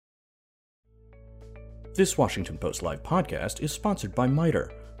This Washington Post Live podcast is sponsored by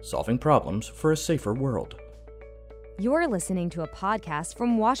MITRE, solving problems for a safer world. You're listening to a podcast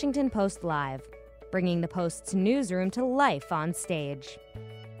from Washington Post Live, bringing the Post's newsroom to life on stage.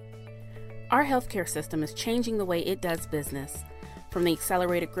 Our healthcare system is changing the way it does business, from the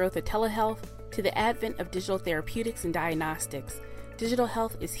accelerated growth of telehealth to the advent of digital therapeutics and diagnostics. Digital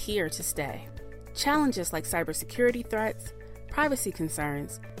health is here to stay. Challenges like cybersecurity threats, privacy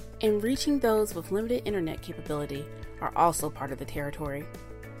concerns, and reaching those with limited internet capability are also part of the territory.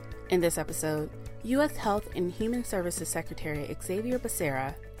 In this episode, U.S. Health and Human Services Secretary Xavier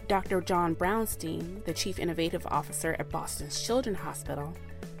Becerra, Dr. John Brownstein, the Chief Innovative Officer at Boston's Children's Hospital,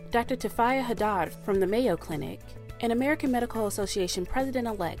 Dr. Tufia Haddad from the Mayo Clinic, and American Medical Association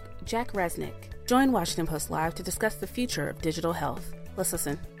President-elect Jack Resneck join Washington Post Live to discuss the future of digital health. Let's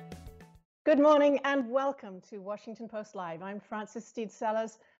listen. Good morning and welcome to Washington Post Live. I'm Frances Steed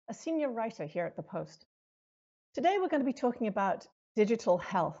Sellers, a senior writer here at the Post. Today we're going to be talking about digital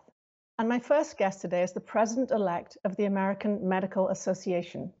health. And my first guest today is the President-elect of the American Medical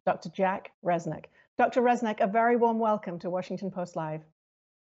Association, Dr. Jack Resneck. Dr. Resneck, a very warm welcome to Washington Post Live.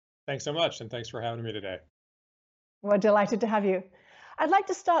 Thanks so much, and thanks for having me today. We're delighted to have you. I'd like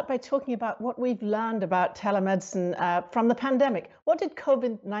to start by talking about what we've learned about telemedicine from the pandemic. What did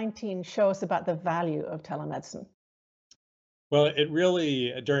COVID-19 show us about the value of telemedicine? Well, it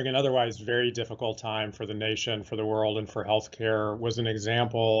really, during an otherwise very difficult time for the nation, for the world, and for healthcare, was an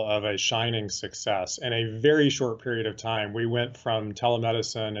example of a shining success. In a very short period of time, we went from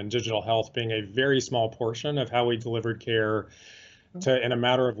telemedicine and digital health being a very small portion of how we delivered care to, in a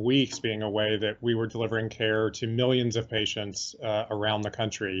matter of weeks, being a way that we were delivering care to millions of patients around the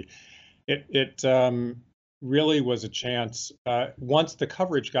country. It really was a chance, once the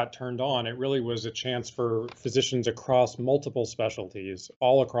coverage got turned on, it really was a chance for physicians across multiple specialties,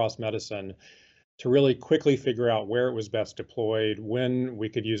 all across medicine, to really quickly figure out where it was best deployed, when we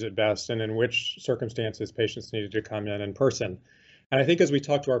could use it best, and in which circumstances patients needed to come in person. And I think as we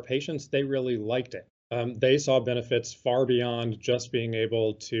talked to our patients, they really liked it. They saw benefits far beyond just being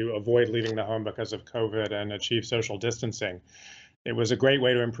able to avoid leaving the home because of COVID and achieve social distancing. It was a great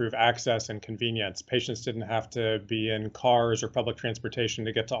way to improve access and convenience. Patients didn't have to be in cars or public transportation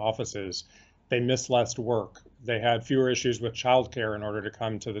to get to offices. They missed less work. They had fewer issues with childcare in order to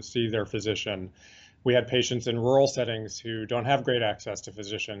come to see their physician. We had patients in rural settings who don't have great access to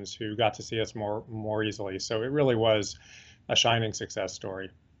physicians who got to see us more easily. So it really was a shining success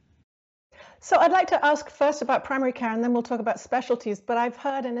story. So I'd like to ask first about primary care, and then we'll talk about specialties. But I've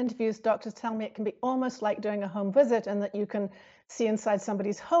heard in interviews, doctors tell me it can be almost like doing a home visit and that you can see inside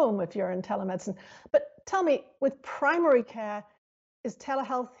somebody's home if you're in telemedicine. But tell me, with primary care, is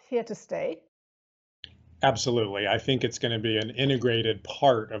telehealth here to stay? Absolutely. I think it's going to be an integrated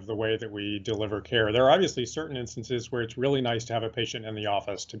part of the way that we deliver care. There are obviously certain instances where it's really nice to have a patient in the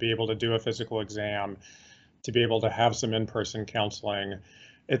office, to be able to do a physical exam, to be able to have some in-person counseling.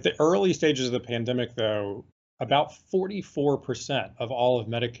 At the early stages of the pandemic, though, about 44% of all of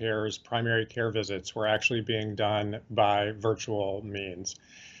Medicare's primary care visits were actually being done by virtual means.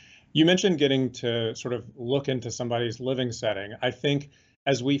 You mentioned getting to sort of look into somebody's living setting. I think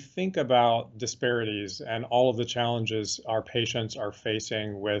as we think about disparities and all of the challenges our patients are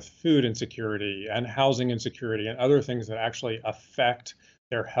facing with food insecurity and housing insecurity and other things that actually affect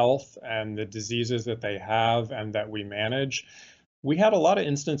their health and the diseases that they have and that we manage, we had a lot of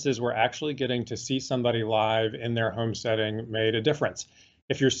instances where actually getting to see somebody live in their home setting made a difference.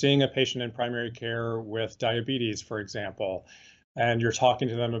 If you're seeing a patient in primary care with diabetes, for example, and you're talking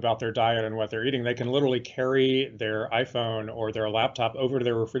to them about their diet and what they're eating, they can literally carry their iPhone or their laptop over to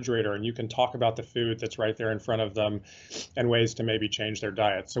their refrigerator, and you can talk about the food that's right there in front of them and ways to maybe change their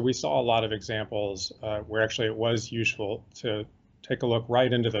diet. So we saw a lot of examples where actually it was useful to take a look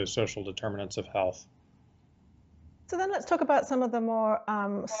right into those social determinants of health. So then let's talk about some of the more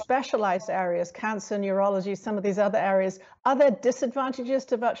specialized areas, cancer, neurology, some of these other areas. Are there disadvantages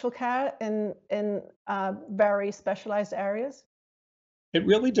to virtual care in very specialized areas? It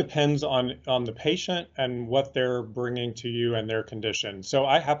really depends on the patient and what they're bringing to you and their condition. So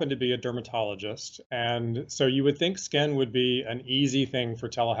I happen to be a dermatologist, and so you would think skin would be an easy thing for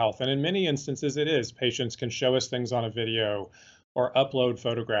telehealth. And in many instances it is. Patients can show us things on a video or upload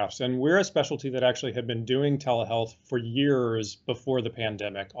photographs. And we're a specialty that actually had been doing telehealth for years before the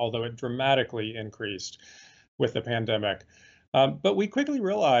pandemic, although it dramatically increased with the pandemic. But we quickly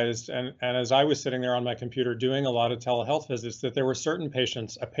realized, and as I was sitting there on my computer doing a lot of telehealth visits, that there were certain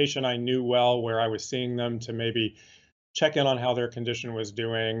patients, a patient I knew well, where I was seeing them to maybe check in on how their condition was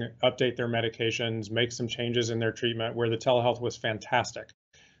doing, update their medications, make some changes in their treatment, where the telehealth was fantastic.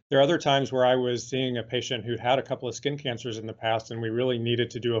 There are other times where I was seeing a patient who had a couple of skin cancers in the past, and we really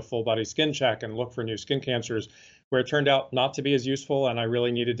needed to do a full body skin check and look for new skin cancers, where it turned out not to be as useful, and I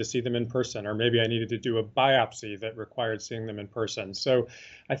really needed to see them in person, or maybe I needed to do a biopsy that required seeing them in person. So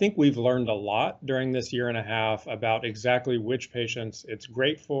I think we've learned a lot during this year and a half about exactly which patients it's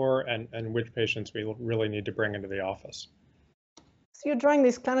great for and which patients we really need to bring into the office. So you're drawing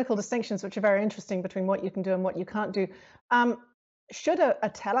these clinical distinctions, which are very interesting, between what you can do and what you can't do. Should a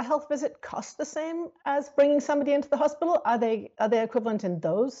telehealth visit cost the same as bringing somebody into the hospital? Are they equivalent in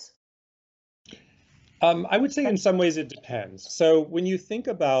those? I would say in some ways it depends. So when you think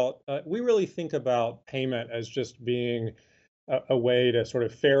about, we really think about payment as just being a way to sort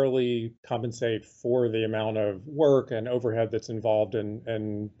of fairly compensate for the amount of work and overhead that's involved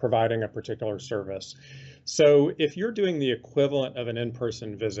in providing a particular service. So if you're doing the equivalent of an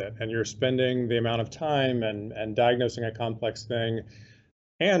in-person visit and you're spending the amount of time and diagnosing a complex thing,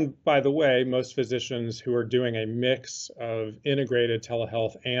 and by the way, most physicians who are doing a mix of integrated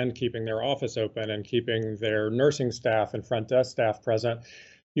telehealth and keeping their office open and keeping their nursing staff and front desk staff present,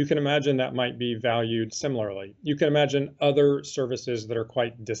 you can imagine that might be valued similarly. You can imagine other services that are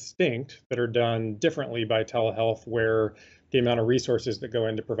quite distinct, that are done differently by telehealth, where the amount of resources that go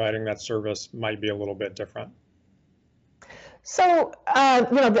into providing that service might be a little bit different. So,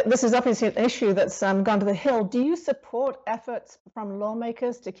 this is obviously an issue that's gone to the hill. Do you support efforts from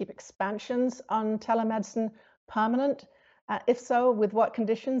lawmakers to keep expansions on telemedicine permanent? If so, with what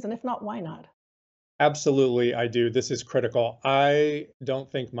conditions? And if not, why not? Absolutely, I do. This is critical. I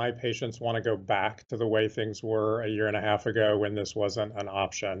don't think my patients want to go back to the way things were a year and a half ago when this wasn't an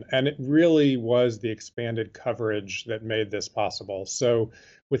option. And it really was the expanded coverage that made this possible. So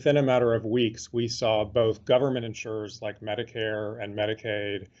within a matter of weeks, we saw both government insurers like Medicare and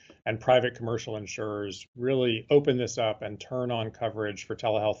Medicaid and private commercial insurers really open this up and turn on coverage for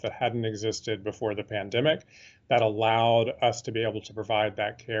telehealth that hadn't existed before the pandemic, that allowed us to be able to provide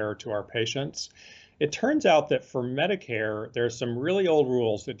that care to our patients. It turns out that for Medicare, there's some really old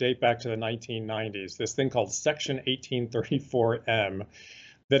rules that date back to the 1990s, this thing called Section 1834M,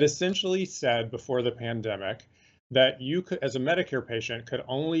 that essentially said before the pandemic that you could, as a Medicare patient, could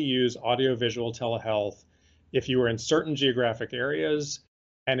only use audiovisual telehealth if you were in certain geographic areas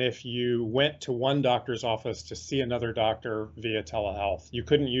and if you went to one doctor's office to see another doctor via telehealth. You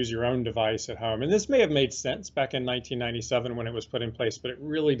couldn't use your own device at home. And this may have made sense back in 1997 when it was put in place, but it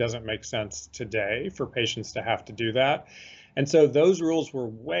really doesn't make sense today for patients to have to do that. And so those rules were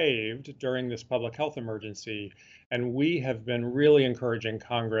waived during this public health emergency. And we have been really encouraging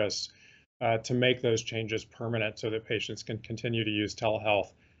Congress to make those changes permanent so that patients can continue to use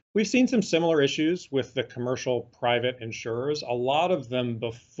telehealth. We've seen some similar issues with the commercial private insurers. A lot of them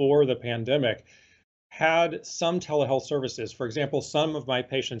before the pandemic had some telehealth services. For example, some of my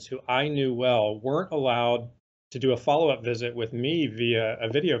patients who I knew well weren't allowed to do a follow-up visit with me via a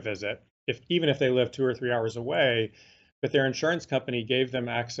video visit, even if they lived 2 or 3 hours away, but their insurance company gave them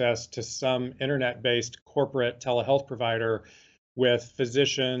access to some internet-based corporate telehealth provider with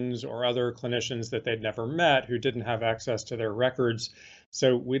physicians or other clinicians that they'd never met who didn't have access to their records.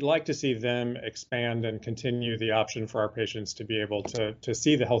 So we'd like to see them expand and continue the option for our patients to be able to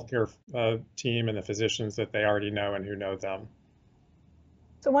see the healthcare team and the physicians that they already know and who know them.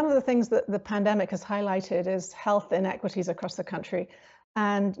 So one of the things that the pandemic has highlighted is health inequities across the country.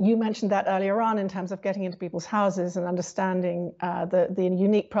 And you mentioned that earlier on in terms of getting into people's houses and understanding the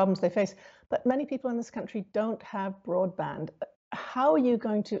unique problems they face. But many people in this country don't have broadband. How are you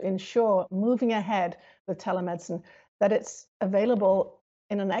going to ensure, moving ahead with telemedicine, that it's available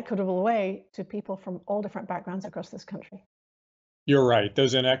in an equitable way to people from all different backgrounds across this country? You're right.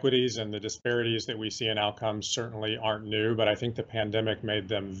 Those inequities and the disparities that we see in outcomes certainly aren't new, but I think the pandemic made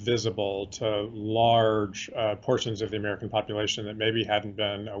them visible to large portions of the American population that maybe hadn't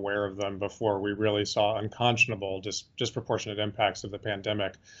been aware of them before. We really saw unconscionable, disproportionate impacts of the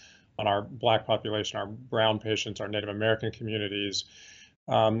pandemic on our Black population, our brown patients, our Native American communities.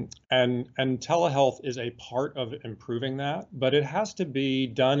 And telehealth is a part of improving that, but it has to be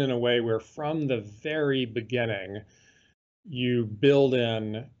done in a way where from the very beginning, you build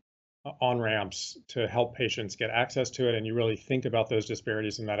in on-ramps to help patients get access to it, and you really think about those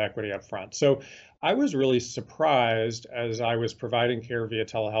disparities and that equity up front. So I was really surprised as I was providing care via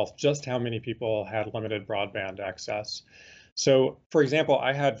telehealth, just how many people had limited broadband access. So, for example,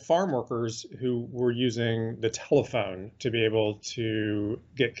 I had farm workers who were using the telephone to be able to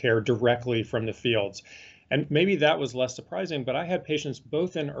get care directly from the fields. And maybe that was less surprising, but I had patients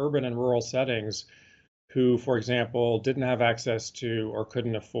both in urban and rural settings who, for example, didn't have access to or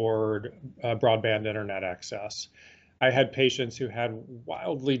couldn't afford broadband internet access. I had patients who had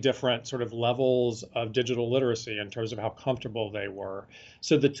wildly different sort of levels of digital literacy in terms of how comfortable they were.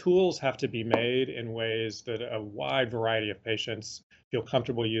 So the tools have to be made in ways that a wide variety of patients feel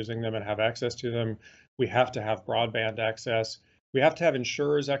comfortable using them and have access to them. We have to have broadband access. We have to have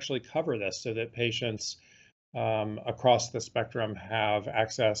insurers actually cover this so that patients across the spectrum have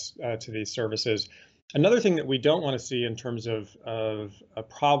access to these services. Another thing that we don't want to see in terms of a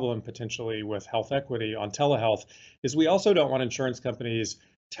problem potentially with health equity on telehealth is we also don't want insurance companies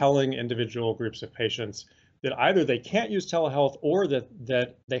telling individual groups of patients that either they can't use telehealth or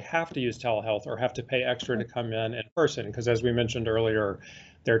that they have to use telehealth or have to pay extra to come in person. Because as we mentioned earlier,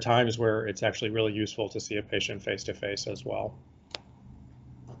 there are times where it's actually really useful to see a patient face to face as well.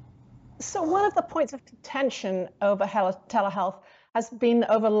 So one of the points of contention over telehealth has been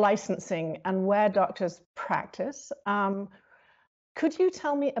over licensing and where doctors practice. Could you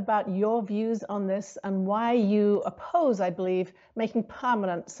tell me about your views on this and why you oppose, I believe, making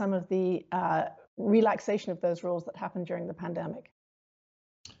permanent some of the relaxation of those rules that happened during the pandemic?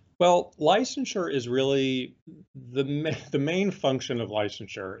 Well, licensure is really the main function of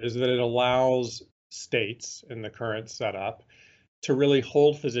licensure is that it allows states in the current setup to really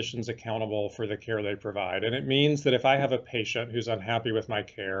hold physicians accountable for the care they provide. And it means that if I have a patient who's unhappy with my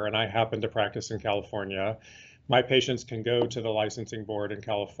care and I happen to practice in California, my patients can go to the licensing board in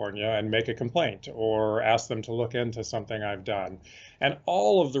California and make a complaint or ask them to look into something I've done. And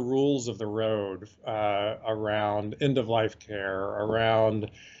all of the rules of the road around end-of-life care,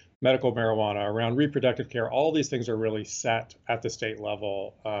 around medical marijuana, around reproductive care, all these things are really set at the state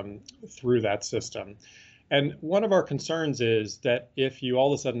level through that system. And one of our concerns is that if you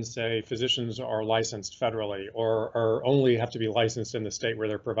all of a sudden say physicians are licensed federally or only have to be licensed in the state where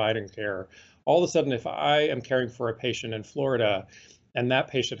they're providing care, all of a sudden if I am caring for a patient in Florida and that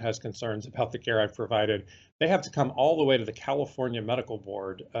patient has concerns about the care I've provided, they have to come all the way to the California Medical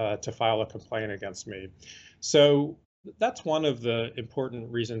Board to file a complaint against me. So that's one of the important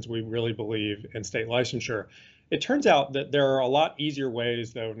reasons we really believe in state licensure. It turns out that there are a lot easier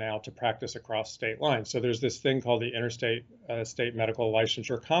ways, though, now to practice across state lines. So there's this thing called the Interstate State Medical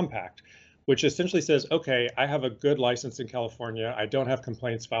Licensure Compact, which essentially says, okay, I have a good license in California. I don't have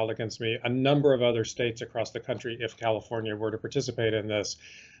complaints filed against me. A number of other states across the country, if California were to participate in this,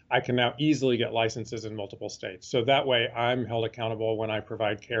 I can now easily get licenses in multiple states. So that way I'm held accountable when I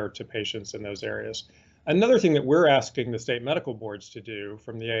provide care to patients in those areas. Another thing that we're asking the state medical boards to do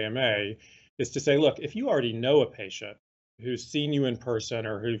from the AMA is to say, look, if you already know a patient who's seen you in person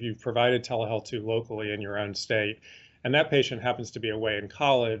or who you've provided telehealth to locally in your own state, and that patient happens to be away in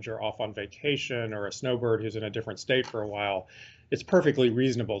college or off on vacation or a snowbird who's in a different state for a while, it's perfectly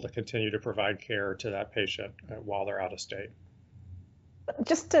reasonable to continue to provide care to that patient while they're out of state.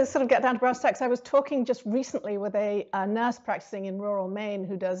 Just to sort of get down to brass tacks, I was talking just recently with a nurse practicing in rural Maine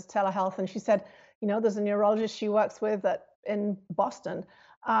who does telehealth, and she said, you know, there's a neurologist she works with in Boston,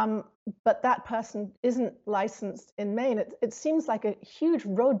 but that person isn't licensed in Maine. It seems like a huge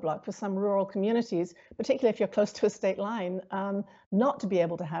roadblock for some rural communities, particularly if you're close to a state line, not to be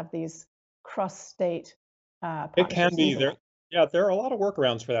able to have these cross-state partnerships. It can be there. Yeah, there are a lot of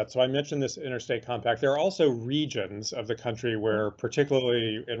workarounds for that. So I mentioned this interstate compact. There are also regions of the country where,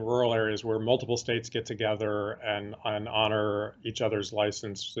 particularly in rural areas, where multiple states get together and honor each other's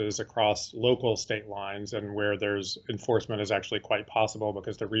licenses across local state lines, and where there's enforcement is actually quite possible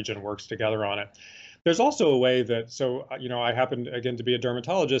because the region works together on it. There's also a way that, so, you know, I happen, again, to be a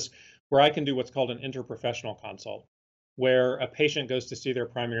dermatologist, where I can do what's called an interprofessional consult, where a patient goes to see their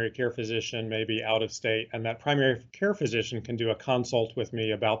primary care physician, maybe out of state, and that primary care physician can do a consult with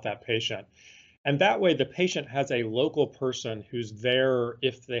me about that patient. And that way the patient has a local person who's there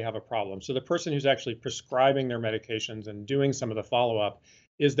if they have a problem. So the person who's actually prescribing their medications and doing some of the follow-up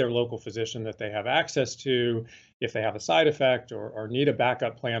is their local physician that they have access to if they have a side effect or need a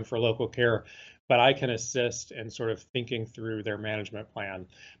backup plan for local care. But I can assist in sort of thinking through their management plan.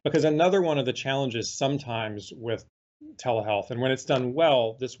 Because another one of the challenges sometimes with telehealth, and when it's done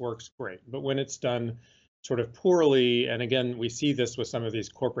well, this works great. But when it's done sort of poorly, and again, we see this with some of these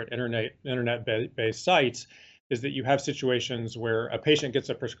corporate internet-based sites, is that you have situations where a patient gets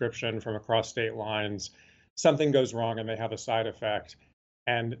a prescription from across state lines, something goes wrong and they have a side effect,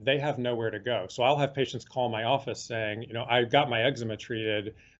 and they have nowhere to go. So I'll have patients call my office saying, you know, I got my eczema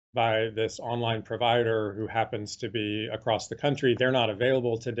treated by this online provider who happens to be across the country. They're not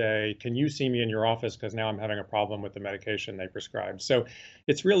available today. Can you see me in your office? Because now I'm having a problem with the medication they prescribed. So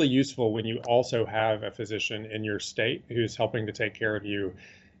it's really useful when you also have a physician in your state who's helping to take care of you,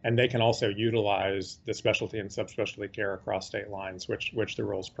 and they can also utilize the specialty and subspecialty care across state lines, which the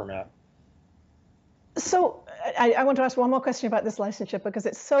rules permit. So I want to ask one more question about this licensure because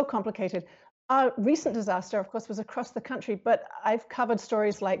it's so complicated. Our recent disaster, of course, was across the country, but I've covered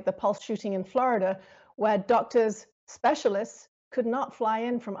stories like the Pulse shooting in Florida, where doctors, specialists, could not fly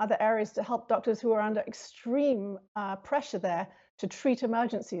in from other areas to help doctors who are under extreme pressure there to treat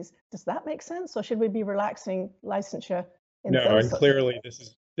emergencies. Does that make sense, or should we be relaxing licensure in No, those and sorts of clearly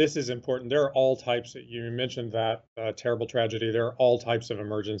cases? this is important. There are all types you mentioned that terrible tragedy. There are all types of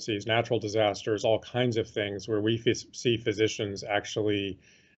emergencies, natural disasters, all kinds of things where we see physicians actually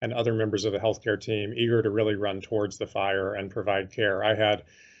and other members of the healthcare team eager to really run towards the fire and provide care.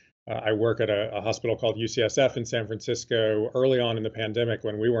 I work at a hospital called UCSF in San Francisco. Early on in the pandemic,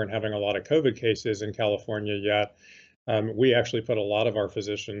 when we weren't having a lot of COVID cases in California yet, we actually put a lot of our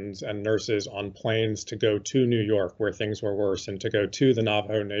physicians and nurses on planes to go to New York, where things were worse, and to go to the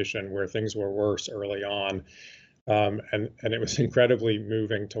Navajo Nation, where things were worse early on. And it was incredibly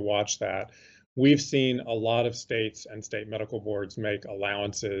moving to watch that. We've seen a lot of states and state medical boards make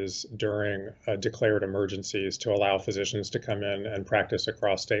allowances during declared emergencies to allow physicians to come in and practice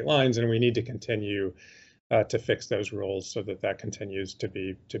across state lines, and we need to continue to fix those rules so that that continues to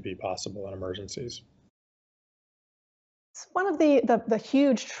be possible in emergencies. One of the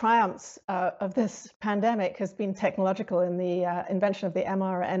huge triumphs of this pandemic has been technological in the invention of the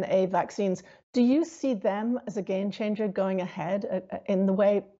mRNA vaccines. Do you see them as a game changer going ahead in the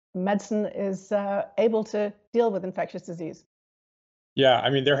way medicine is able to deal with infectious disease? Yeah, I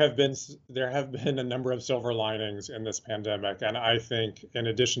mean, there have been a number of silver linings in this pandemic, and I think in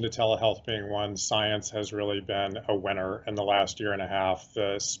addition to telehealth being one, science has really been a winner in the last year and a half.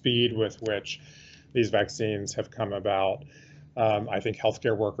 The speed with which these vaccines have come about, I think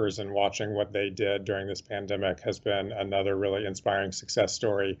healthcare workers and watching what they did during this pandemic has been another really inspiring success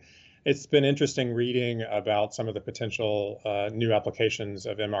story. It's been interesting reading about some of the potential new applications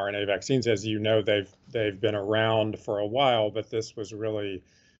of mRNA vaccines. As you know, they've been around for a while, but this was really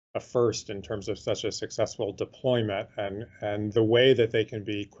a first in terms of such a successful deployment, and the way that they can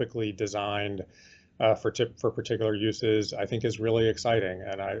be quickly designed for particular uses, I think is really exciting.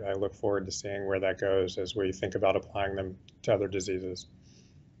 And I look forward to seeing where that goes as we think about applying them to other diseases.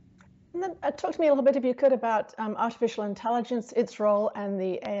 And then talk to me a little bit, if you could, about artificial intelligence, its role, and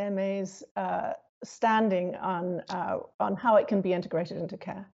the AMA's standing on how it can be integrated into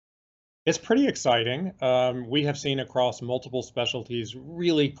care. It's pretty exciting. We have seen across multiple specialties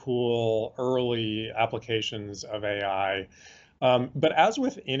really cool early applications of AI. But as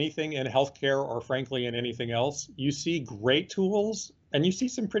with anything in healthcare, or frankly in anything else, you see great tools and you see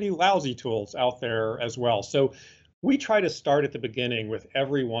some pretty lousy tools out there as well. So we try to start at the beginning with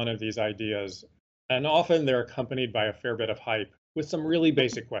every one of these ideas, and often they're accompanied by a fair bit of hype with some really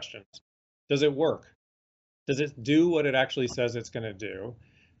basic questions. Does it work? Does it do what it actually says it's going to do?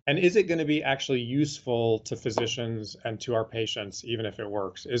 And is it going to be actually useful to physicians and to our patients, even if it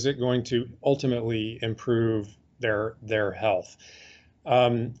works? Is it going to ultimately improve their health?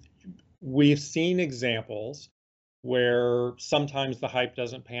 We've seen examples where sometimes the hype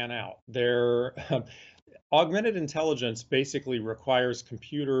doesn't pan out. Augmented intelligence basically requires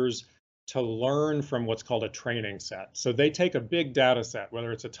computers to learn from what's called a training set. So they take a big data set,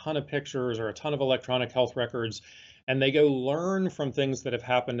 whether it's a ton of pictures or a ton of electronic health records, and they go learn from things that have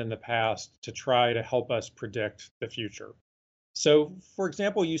happened in the past to try to help us predict the future. So, for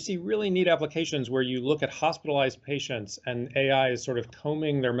example, you see really neat applications where you look at hospitalized patients and AI is sort of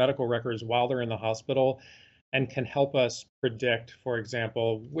combing their medical records while they're in the hospital and can help us predict, for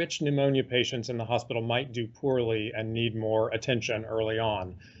example, which pneumonia patients in the hospital might do poorly and need more attention early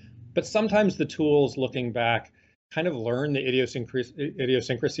on. But sometimes the tools, looking back, kind of learn the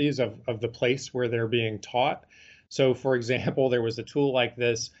idiosyncrasies of the place where they're being taught. So, for example, there was a tool like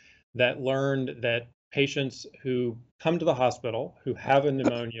this that learned that patients who come to the hospital, who have a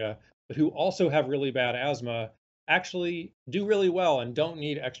pneumonia, but who also have really bad asthma, actually do really well and don't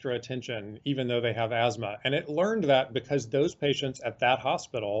need extra attention, even though they have asthma. And it learned that because those patients at that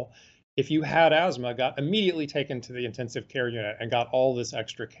hospital, if you had asthma, got immediately taken to the intensive care unit and got all this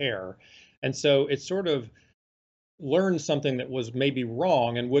extra care. And so it sort of learned something that was maybe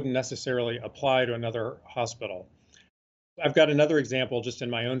wrong and wouldn't necessarily apply to another hospital. I've got another example just in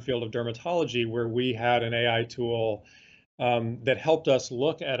my own field of dermatology where we had an AI tool that helped us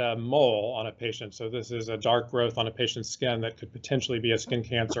look at a mole on a patient. So this is a dark growth on a patient's skin that could potentially be a skin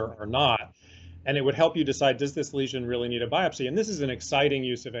cancer or not. And it would help you decide, does this lesion really need a biopsy? And this is an exciting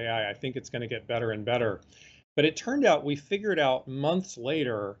use of AI. I think it's going to get better and better. But it turned out, we figured out months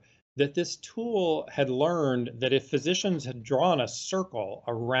later that this tool had learned that if physicians had drawn a circle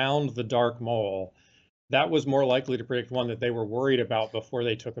around the dark mole, that was more likely to predict one that they were worried about before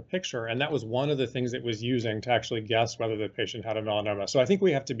they took a picture. And that was one of the things it was using to actually guess whether the patient had a melanoma. So I think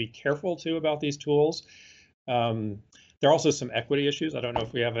we have to be careful too about these tools. There are also some equity issues. I don't know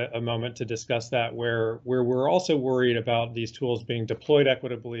if we have a moment to discuss that, where we're also worried about these tools being deployed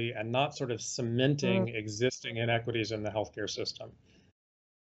equitably and not sort of cementing existing inequities in the healthcare system.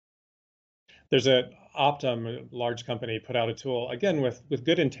 There's Optum, a large company, put out a tool, again, with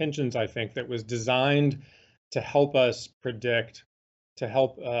good intentions, I think, that was designed to help us predict, to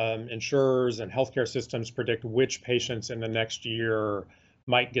help insurers and healthcare systems predict which patients in the next year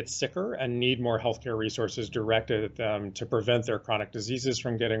might get sicker and need more healthcare resources directed at them to prevent their chronic diseases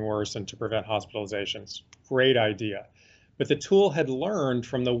from getting worse and to prevent hospitalizations. Great idea. But the tool had learned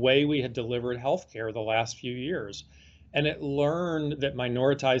from the way we had delivered healthcare the last few years. And it learned that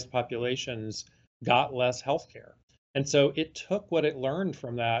minoritized populations got less healthcare. And so it took what it learned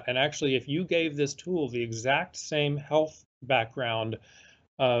from that. And actually, if you gave this tool the exact same health background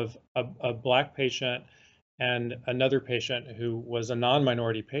of a Black patient and another patient who was a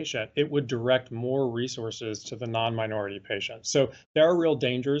non-minority patient, it would direct more resources to the non-minority patient. So there are real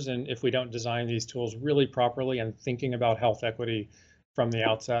dangers, and if we don't design these tools really properly and thinking about health equity from the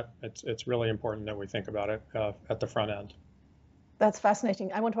outset, it's really important that we think about it at the front end. That's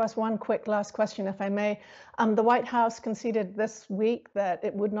fascinating. I want to ask one quick last question, if I may. The White House conceded this week that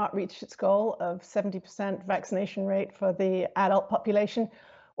it would not reach its goal of 70% vaccination rate for the adult population.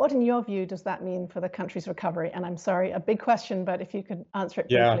 What, in your view, does that mean for the country's recovery? And I'm sorry, a big question, but if you could answer it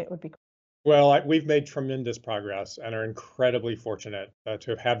briefly, it would be great. Well, we've made tremendous progress and are incredibly fortunate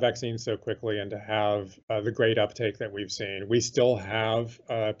to have had vaccines so quickly and to have the great uptake that we've seen. We still have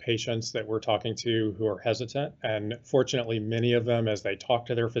patients that we're talking to who are hesitant, and fortunately, many of them, as they talk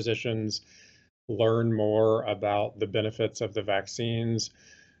to their physicians, learn more about the benefits of the vaccines,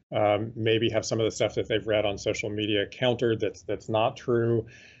 maybe have some of the stuff that they've read on social media countered that's not true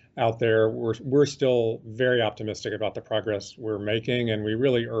out there. We're still very optimistic about the progress we're making, and we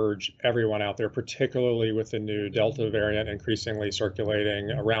really urge everyone out there, particularly with the new Delta variant increasingly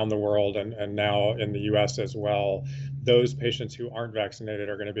circulating around the world and now in the US as well. Those patients who aren't vaccinated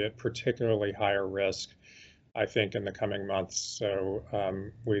are going to be at particularly higher risk, I think, in the coming months. So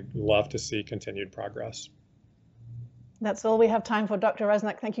we'd love to see continued progress. That's all we have time for, Dr.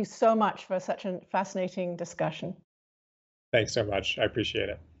 Resneck. Thank you so much for such a fascinating discussion. Thanks so much. I appreciate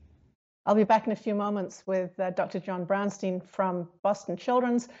it. I'll be back in a few moments with Dr. John Brownstein from Boston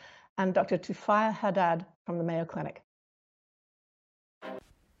Children's and Dr. Tufia Haddad from the Mayo Clinic.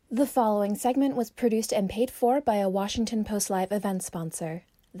 The following segment was produced and paid for by a Washington Post Live event sponsor.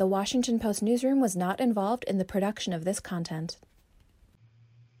 The Washington Post newsroom was not involved in the production of this content.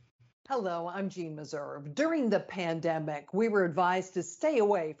 Hello, I'm Jean Meserve. During the pandemic, we were advised to stay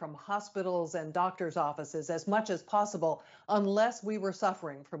away from hospitals and doctors' offices as much as possible unless we were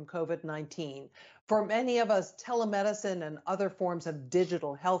suffering from COVID-19. For many of us, telemedicine and other forms of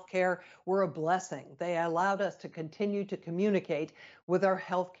digital healthcare were a blessing. They allowed us to continue to communicate with our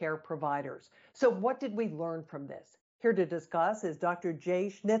healthcare providers. So what did we learn from this? Here to discuss is Dr. Jay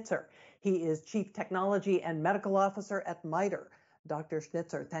Schnitzer. He is Chief Technology and Medical Officer at MITRE. Dr.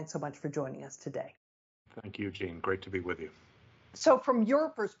 Schnitzer, thanks so much for joining us today. Thank you, Jean. Great to be with you. So from your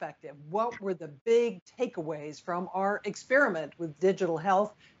perspective, what were the big takeaways from our experiment with digital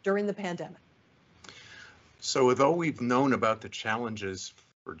health during the pandemic? So although we've known about the challenges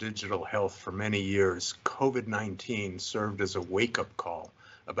for digital health for many years, COVID-19 served as a wake-up call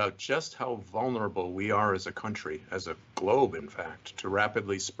about just how vulnerable we are as a country, as a globe, in fact, to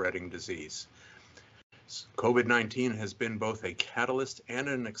rapidly spreading disease. COVID-19 has been both a catalyst and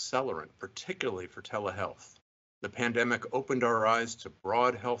an accelerant, particularly for telehealth. The pandemic opened our eyes to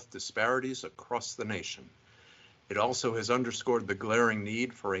broad health disparities across the nation. It also has underscored the glaring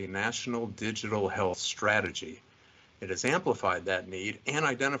need for a national digital health strategy. It has amplified that need and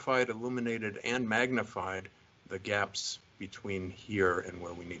identified, illuminated, and magnified the gaps between here and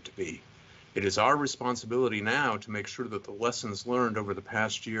where we need to be. It is our responsibility now to make sure that the lessons learned over the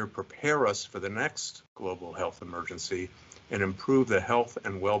past year prepare us for the next global health emergency and improve the health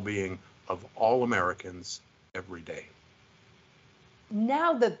and well-being of all Americans every day.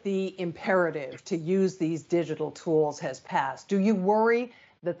 Now that the imperative to use these digital tools has passed, do you worry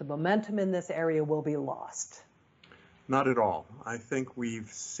that the momentum in this area will be lost? Not at all. I think we've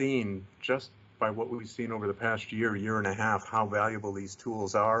seen, just by what we've seen over the past year and a half, how valuable these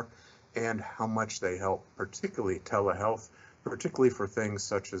tools are and how much they help, particularly telehealth, particularly for things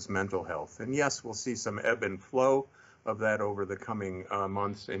such as mental health. And yes, we'll see some ebb and flow of that over the coming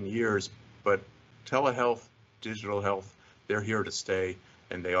months and years, but telehealth, digital health, they're here to stay,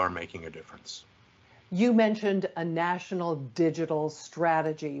 and they are making a difference. You mentioned a national digital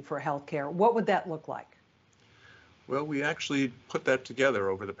strategy for healthcare. What would that look like? Well, we actually put that together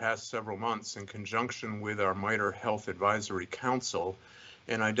over the past several months in conjunction with our MITRE Health Advisory Council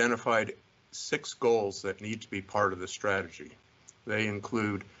and identified 6 goals that need to be part of the strategy. They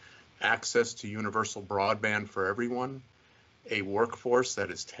include access to universal broadband for everyone, a workforce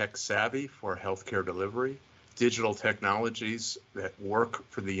that is tech savvy for healthcare delivery, digital technologies that work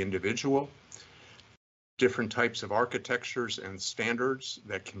for the individual, different types of architectures and standards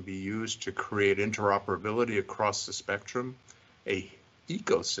that can be used to create interoperability across the spectrum, an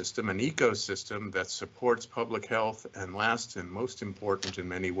ecosystem that supports public health, and last and most important in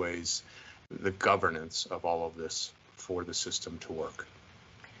many ways, the governance of all of this for the system to work.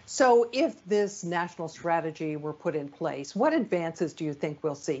 So if this national strategy were put in place, what advances do you think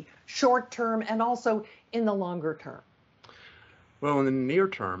we'll see, short term and also in the longer term? Well, in the near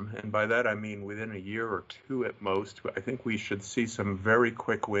term, and by that I mean within a year or 2 at most, I think we should see some very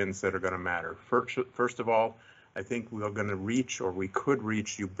quick wins that are going to matter. First of all, I think we are going to reach, or we could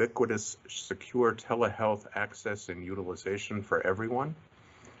reach, ubiquitous, secure telehealth access and utilization for everyone.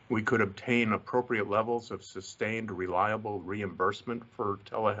 We could obtain appropriate levels of sustained, reliable reimbursement for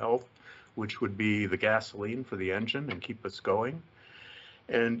telehealth, which would be the gasoline for the engine and keep us going.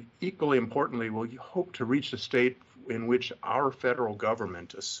 And equally importantly, we hope to reach a state in which our federal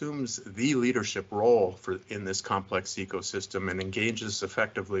government assumes the leadership role in this complex ecosystem and engages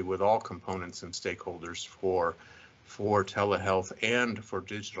effectively with all components and stakeholders for telehealth and for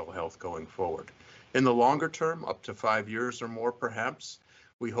digital health going forward. In the longer term, up to 5 years or more perhaps,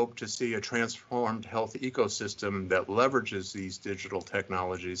 we hope to see a transformed health ecosystem that leverages these digital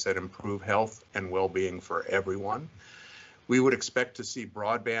technologies that improve health and well-being for everyone. We would expect to see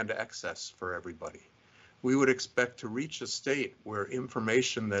broadband access for everybody. We would expect to reach a state where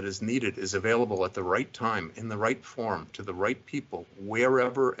information that is needed is available at the right time, in the right form, to the right people,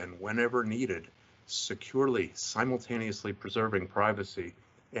 wherever and whenever needed, securely, simultaneously preserving privacy,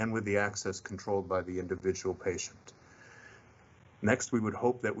 and with the access controlled by the individual patient. Next, we would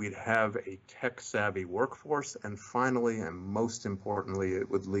hope that we'd have a tech-savvy workforce, and finally, and most importantly, it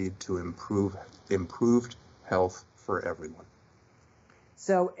would lead to improved health for everyone.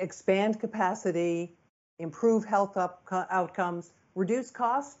 So expand capacity, improve health outcomes, reduce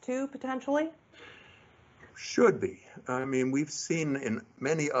costs too, potentially? Should be. I mean, we've seen in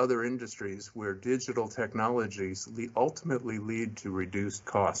many other industries where digital technologies ultimately lead to reduced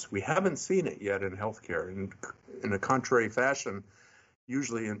costs. We haven't seen it yet in healthcare. And in a contrary fashion,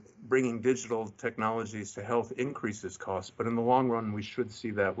 usually bringing digital technologies to health increases costs, but in the long run, we should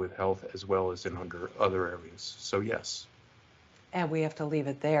see that with health as well as in other areas. So yes. And we have to leave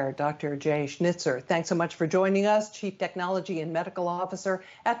it there. Dr. Jay Schnitzer, thanks so much for joining us, Chief Technology and Medical Officer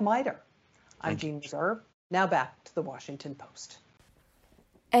at MITRE. I'm Jean Reserve. Now back to the Washington Post.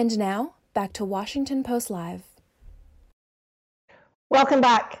 And now, back to Washington Post Live. Welcome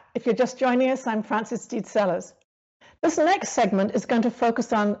back. If you're just joining us, I'm Frances Steed Sellers. This next segment is going to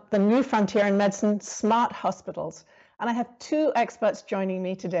focus on the new frontier in medicine, smart hospitals. And I have 2 experts joining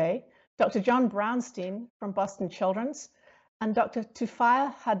me today, Dr. John Brownstein from Boston Children's and Dr.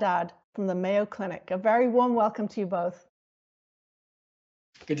 Tufia Haddad from the Mayo Clinic. A very warm welcome to you both.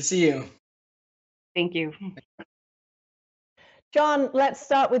 Good to see you. Thank you. John, let's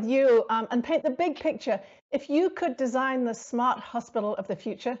start with you and paint the big picture. If you could design the smart hospital of the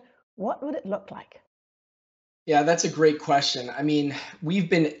future, what would it look like? Yeah, that's a great question. I mean,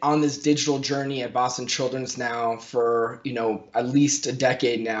 we've been on this digital journey at Boston Children's now for, at least a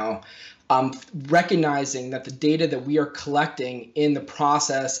decade now. Recognizing that the data that we are collecting in the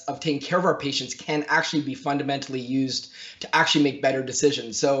process of taking care of our patients can actually be fundamentally used to actually make better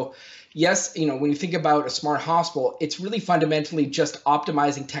decisions. So yes, when you think about a smart hospital, it's really fundamentally just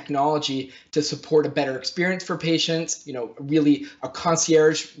optimizing technology to support a better experience for patients, really a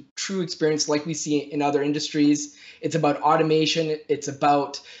concierge true experience like we see in other industries. It's about automation. It's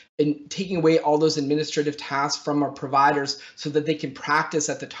about taking away all those administrative tasks from our providers so that they can practice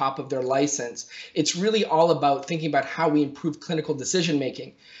at the top of their license. It's really all about thinking about how we improve clinical decision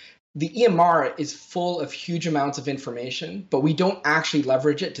making. The EMR is full of huge amounts of information, but we don't actually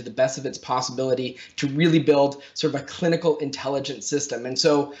leverage it to the best of its possibility to really build sort of a clinical intelligent system. And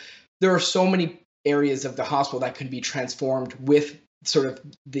so there are so many areas of the hospital that could be transformed with sort of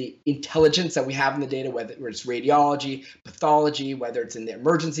the intelligence that we have in the data, whether it's radiology, pathology, whether it's in the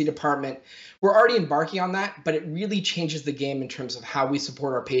emergency department. We're already embarking on that, but it really changes the game in terms of how we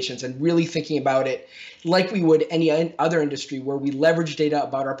support our patients and really thinking about it like we would any other industry where we leverage data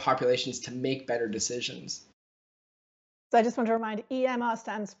about our populations to make better decisions. So I just want to remind, EMR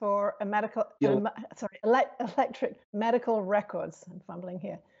stands for electric medical records. I'm fumbling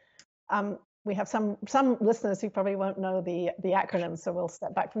here. We have some listeners who probably won't know the acronym, so we'll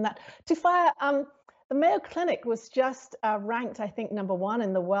step back from that. Tufia, the Mayo Clinic was just ranked, I think, #1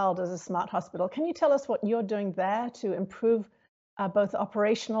 in the world as a smart hospital. Can you tell us what you're doing there to improve both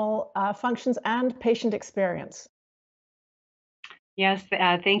operational functions and patient experience? Yes,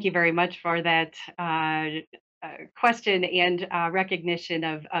 thank you very much for that question and recognition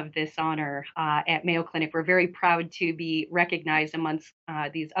of this honor at Mayo Clinic. We're very proud to be recognized amongst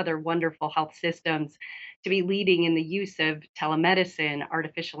these other wonderful health systems to be leading in the use of telemedicine,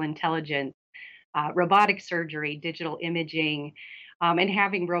 artificial intelligence, robotic surgery, digital imaging, and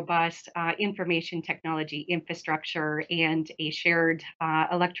having robust information technology infrastructure and a shared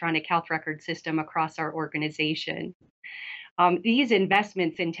electronic health record system across our organization. These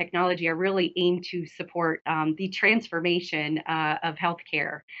investments in technology are really aimed to support the transformation of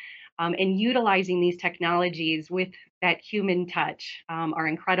healthcare, and utilizing these technologies with that human touch, our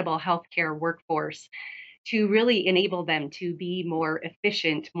incredible healthcare workforce, to really enable them to be more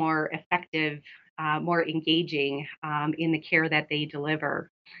efficient, more effective, more engaging in the care that they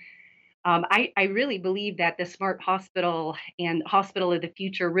deliver. I really believe that the smart hospital and hospital of the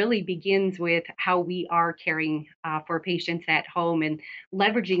future really begins with how we are caring for patients at home and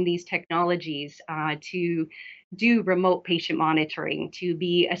leveraging these technologies to do remote patient monitoring, to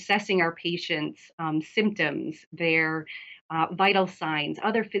be assessing our patients' symptoms, their vital signs,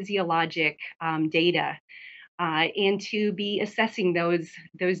 other physiologic data, and to be assessing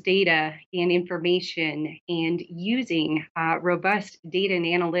those data and information and using robust data and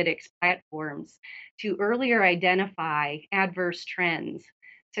analytics platforms to earlier identify adverse trends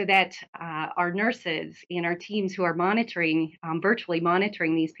so that our nurses and our teams who are monitoring, virtually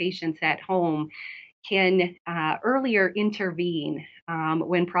monitoring these patients at home can earlier intervene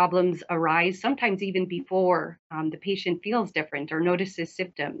when problems arise, sometimes even before the patient feels different or notices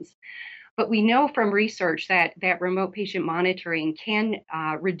symptoms. But we know from research that remote patient monitoring can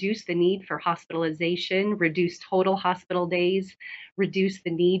reduce the need for hospitalization, reduce total hospital days, reduce the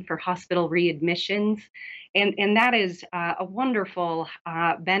need for hospital readmissions. And that is a wonderful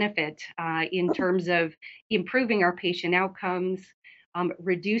benefit in terms of improving our patient outcomes,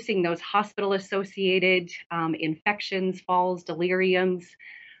 reducing those hospital-associated infections, falls, deliriums,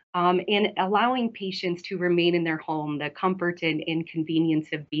 and allowing patients to remain in their home, the comfort and convenience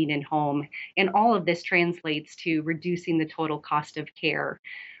of being in home. And all of this translates to reducing the total cost of care.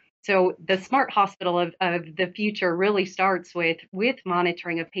 So the smart hospital of the future really starts with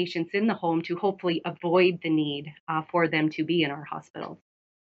monitoring of patients in the home to hopefully avoid the need for them to be in our hospitals.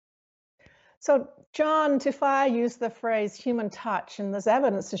 So John Tufia used the phrase human touch, and there's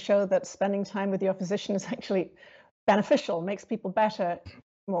evidence to show that spending time with your physician is actually beneficial, makes people better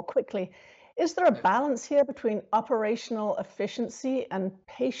more quickly. Is there a balance here between operational efficiency and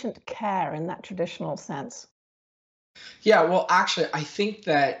patient care in that traditional sense? Yeah, well, actually, I think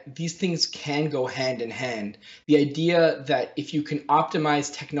that these things can go hand in hand. The idea that if you can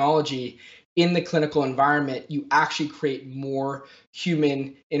optimize technology in the clinical environment, you actually create more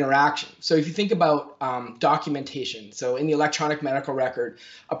human interaction. So if you think about documentation, so in the electronic medical record,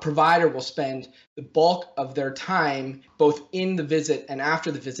 a provider will spend the bulk of their time, both in the visit and after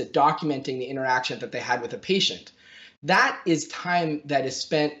the visit, documenting the interaction that they had with a patient. That is time that is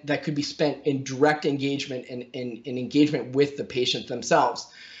spent, that could be spent in direct engagement and in engagement with the patient themselves.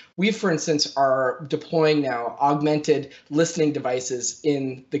 We, for instance, are deploying now augmented listening devices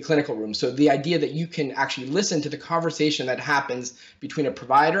in the clinical room. So the idea that you can actually listen to the conversation that happens between a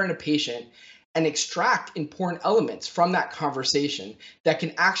provider and a patient and extract important elements from that conversation that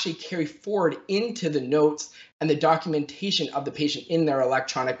can actually carry forward into the notes and the documentation of the patient in their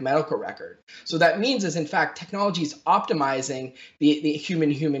electronic medical record. So that means is, in fact, technology is optimizing the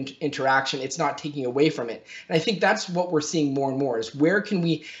human-human interaction. It's not taking away from it. And I think that's what we're seeing more and more is where can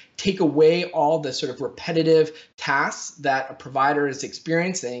we take away all the sort of repetitive tasks that a provider is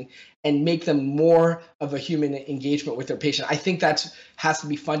experiencing and make them more of a human engagement with their patient. I think that has to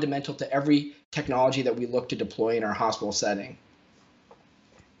be fundamental to every technology that we look to deploy in our hospital setting.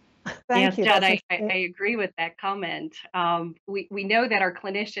 Yes, John, I agree with that comment. We know that our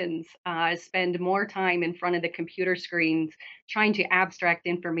clinicians spend more time in front of the computer screens trying to abstract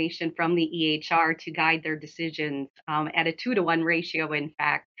information from the EHR to guide their decisions at a 2-to-1 ratio, in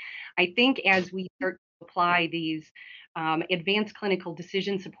fact. I think as we start to apply these advanced clinical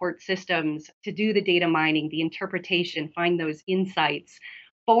decision support systems to do the data mining, the interpretation, find those insights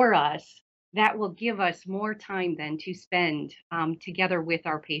for us, that will give us more time then to spend together with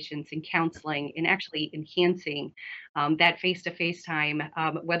our patients in counseling and actually enhancing that face-to-face time,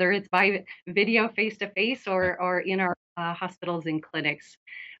 whether it's by video face-to-face or in our hospitals and clinics.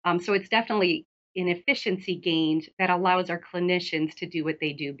 So it's definitely an efficiency gained that allows our clinicians to do what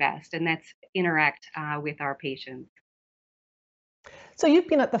they do best, and that's interact with our patients. So you've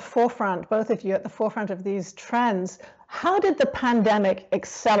been at the forefront, both of you, at the forefront of these trends. How did the pandemic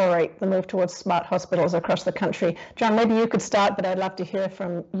accelerate the move towards smart hospitals across the country? John, maybe you could start, but I'd love to hear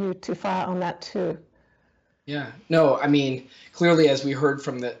from you, Tufia, on that too. Yeah, no, I mean, clearly, as we heard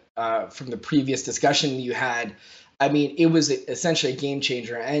from the previous discussion you had, I mean, it was essentially a game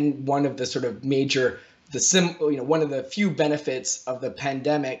changer, and one of the sort of major, one of the few benefits of the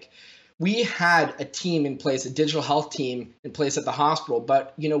pandemic. We had a team in place, a digital health team in place at the hospital,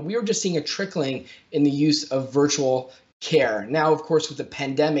 but we were just seeing a trickling in the use of virtual care. Now, of course, with the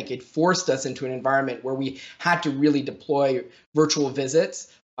pandemic, it forced us into an environment where we had to really deploy virtual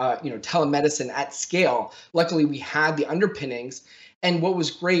visits, telemedicine at scale. Luckily, we had the underpinnings. And what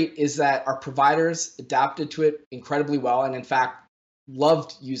was great is that our providers adapted to it incredibly well, and in fact,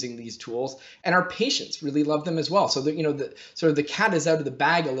 loved using these tools, and our patients really love them as well. So the sort of the cat is out of the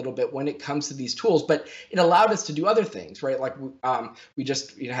bag a little bit when it comes to these tools, but it allowed us to do other things, right? Like we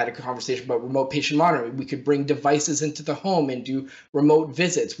just had a conversation about remote patient monitoring. We could bring devices into the home and do remote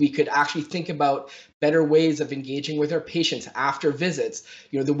visits. We could actually think about better ways of engaging with our patients after visits,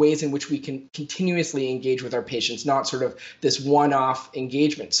 the ways in which we can continuously engage with our patients, not sort of this one-off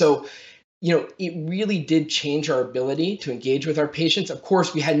engagement. So it really did change our ability to engage with our patients. Of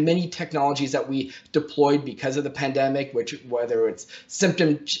course, we had many technologies that we deployed because of the pandemic, whether it's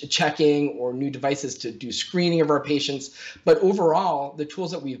symptom checking or new devices to do screening of our patients. But overall, the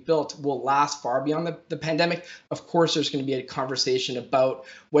tools that we've built will last far beyond the pandemic. Of course, there's going to be a conversation about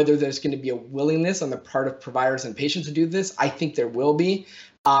whether there's going to be a willingness on the part of providers and patients to do this. I think there will be.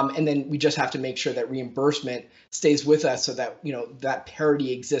 And then we just have to make sure that reimbursement stays with us so that, that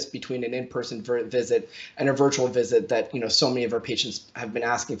parity exists between an in-person visit and a virtual visit that, so many of our patients have been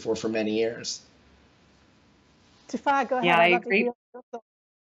asking for many years. Tufia, go ahead. Yeah, I agree.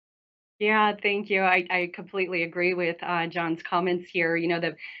 Yeah, thank you. I completely agree with John's comments here.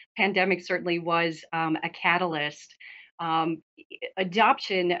 The pandemic certainly was a catalyst.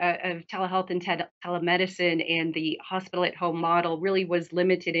 Adoption of telehealth and telemedicine and the hospital at home model really was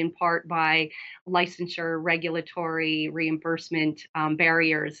limited in part by licensure, regulatory, reimbursement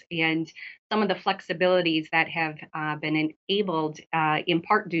barriers, and some of the flexibilities that have been enabled in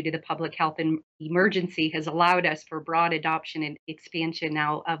part due to the public health emergency has allowed us for broad adoption and expansion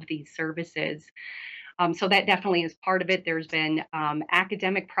now of these services. So that definitely is part of it. There's been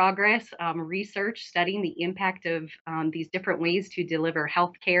academic progress, research studying the impact of these different ways to deliver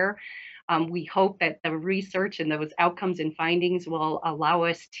healthcare. We hope that the research and those outcomes and findings will allow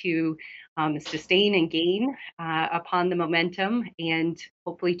us to sustain and gain upon the momentum and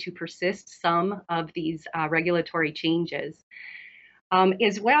hopefully to persist some of these regulatory changes.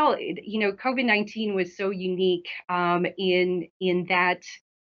 As well, COVID-19 was so unique in that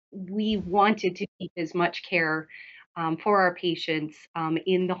we wanted to keep as much care for our patients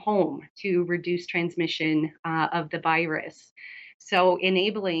in the home to reduce transmission of the virus. So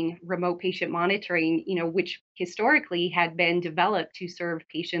enabling remote patient monitoring, which historically had been developed to serve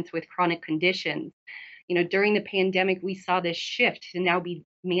patients with chronic conditions. During the pandemic, we saw this shift to now be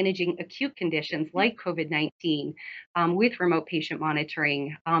managing acute conditions like COVID-19 with remote patient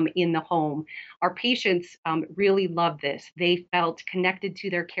monitoring in the home. Our patients really loved this. They felt connected to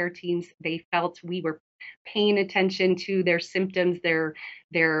their care teams. They felt we were paying attention to their symptoms, their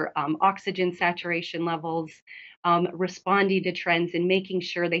oxygen saturation levels, responding to trends, and making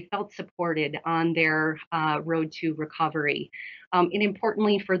sure they felt supported on their road to recovery. And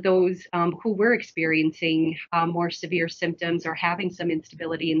importantly, for those who were experiencing more severe symptoms or having some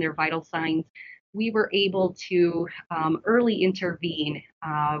instability in their vital signs, we were able to early intervene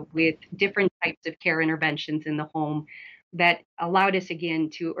with different types of care interventions in the home that allowed us again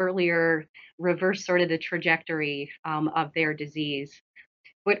to earlier reverse sort of the trajectory of their disease.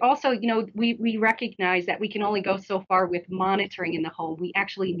 But also, we recognize that we can only go so far with monitoring in the home. We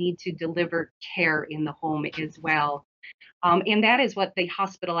actually need to deliver care in the home as well. And that is what the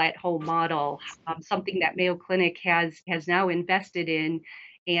hospital at home model, something that Mayo Clinic has now invested in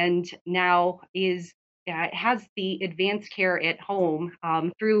and now is has the advanced care at home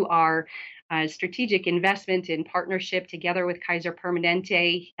through our strategic investment in partnership together with Kaiser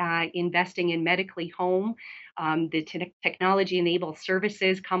Permanente, investing in Medically Home, the technology-enabled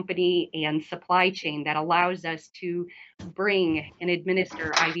services company and supply chain that allows us to bring and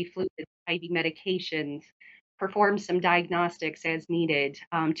administer IV fluids, IV medications, perform some diagnostics as needed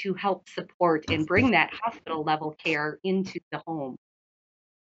to help support and bring that hospital level care into the home.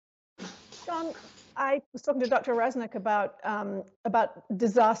 John, I was talking to Dr. Resneck about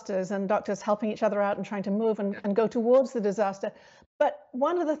disasters and doctors helping each other out and trying to move and go towards the disaster. But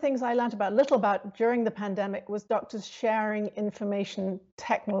one of the things I learned little about during the pandemic was doctors sharing information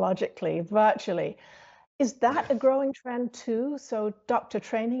technologically, virtually. Is that a growing trend too? So doctor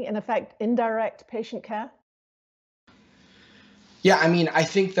training, in effect, indirect patient care? Yeah, I mean, I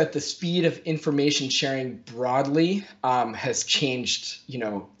think that the speed of information sharing broadly has changed,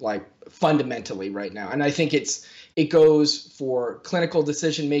 like fundamentally right now. And I think it goes for clinical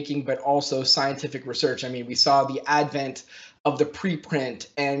decision making, but also scientific research. I mean, we saw the advent of the preprint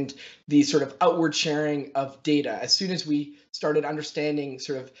and the sort of outward sharing of data. As soon as we started understanding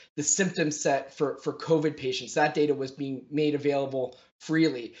sort of the symptom set for COVID patients, that data was being made available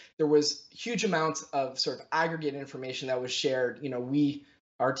freely. There was huge amounts of sort of aggregate information that was shared.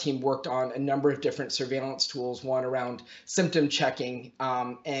 Our team worked on a number of different surveillance tools, one around symptom checking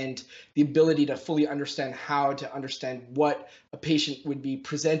and the ability to fully understand how to understand what a patient would be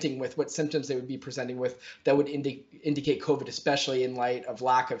presenting with, what symptoms they would be presenting with that would indicate COVID, especially in light of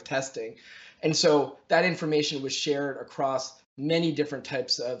lack of testing. And so that information was shared across many different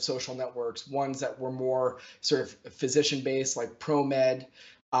types of social networks, ones that were more sort of physician-based like ProMed,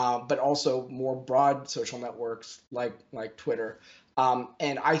 but also more broad social networks like Twitter.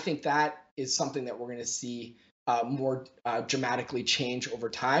 And I think that is something that we're going to see more dramatically change over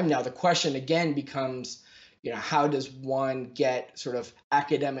time. Now, the question again becomes, how does one get sort of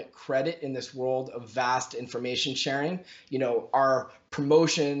academic credit in this world of vast information sharing? Our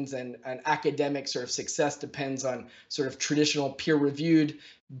promotions and academic sort of success depends on sort of traditional peer-reviewed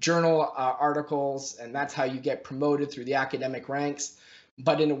journal articles, and that's how you get promoted through the academic ranks.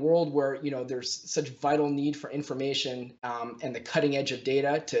 But in a world where there's such vital need for information and the cutting edge of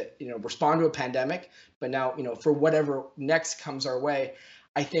data to respond to a pandemic, but now for whatever next comes our way,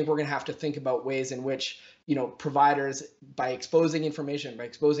 I think we're going to have to think about ways in which providers, by exposing information, by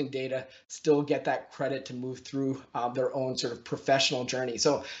exposing data, still get that credit to move through their own sort of professional journey.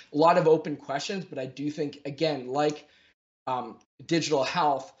 So a lot of open questions, but I do think, again, like digital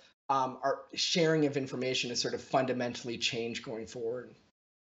health, our sharing of information is sort of fundamentally changed going forward.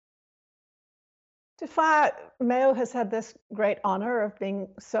 Tufia, Mayo has had this great honor of being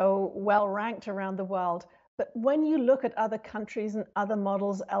so well ranked around the world. But when you look at other countries and other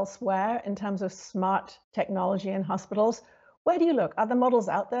models elsewhere in terms of smart technology in hospitals, where do you look? Are there models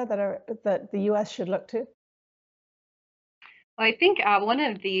out there that the US should look to? Well, I think one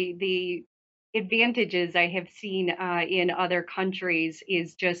of the advantages I have seen in other countries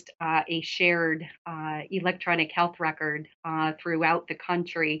is just a shared electronic health record throughout the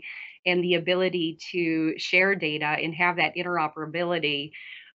country, and the ability to share data and have that interoperability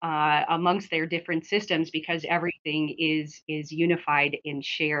amongst their different systems, because everything is unified and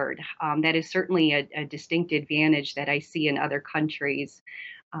shared. That is certainly a distinct advantage that I see in other countries.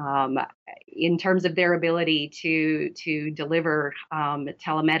 In terms of their ability to deliver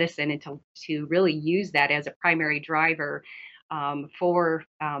telemedicine and to really use that as a primary driver for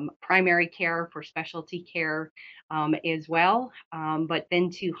primary care, for specialty care as well, but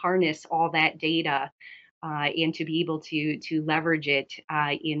then to harness all that data and to be able to leverage it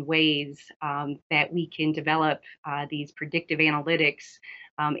in ways that we can develop these predictive analytics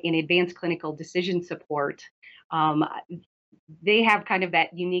and advanced clinical decision support. They have kind of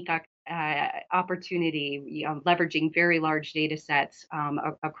that unique opportunity, leveraging very large data sets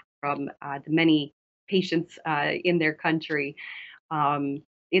from the many patients in their country.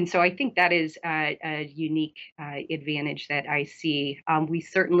 And so I think that is a unique advantage that I see. We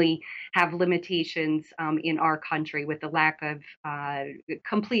certainly have limitations in our country with the lack of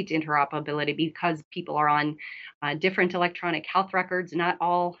complete interoperability, because people are on different electronic health records. Not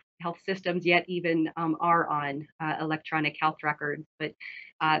all health systems yet even are on electronic health records, but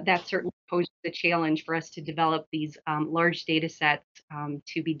that certainly poses a challenge for us to develop these large data sets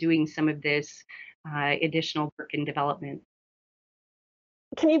to be doing some of this additional work and development.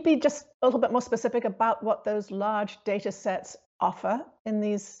 Can you be just a little bit more specific about what those large data sets offer in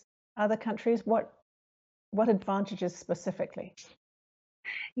these other countries? What advantages specifically?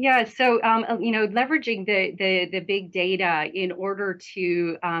 Yeah, so leveraging the big data in order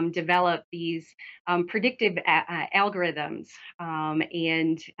to develop these predictive algorithms,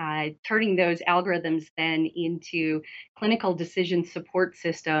 and turning those algorithms then into clinical decision support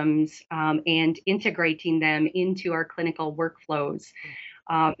systems, and integrating them into our clinical workflows.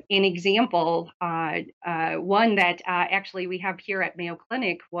 An example, one that actually we have here at Mayo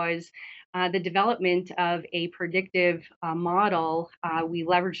Clinic, was the development of a predictive model. We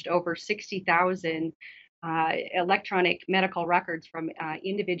leveraged over 60,000 electronic medical records from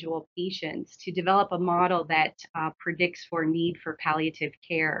individual patients to develop a model that predicts for need for palliative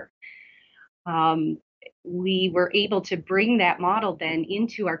care. We were able to bring that model then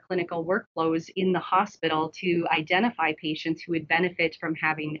into our clinical workflows in the hospital to identify patients who would benefit from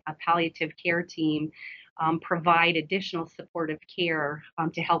having a palliative care team provide additional supportive care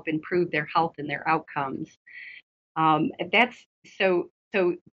to help improve their health and their outcomes. That's so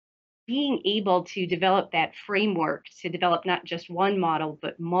being able to develop that framework, to develop not just one model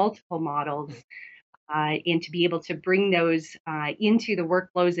but multiple models, and to be able to bring those into the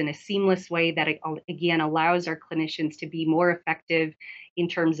workflows in a seamless way that, again, allows our clinicians to be more effective in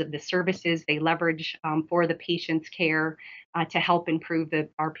terms of the services they leverage for the patient's care to help improve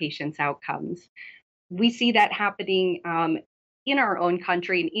our patients' outcomes. We see that happening in our own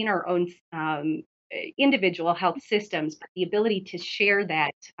country and in our own individual health systems, but the ability to share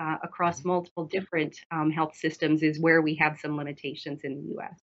that across multiple different health systems is where we have some limitations in the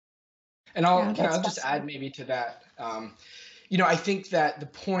US. And I'll just add maybe to that. I think that the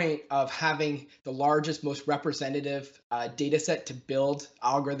point of having the largest, most representative data set to build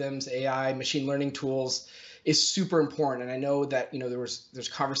algorithms, AI, machine learning tools is super important. And I know that there's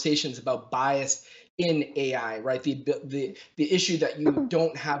conversations about bias in AI, right? The issue that you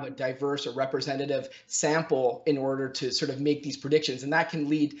don't have a diverse or representative sample in order to sort of make these predictions, and that can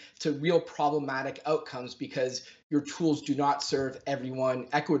lead to real problematic outcomes because your tools do not serve everyone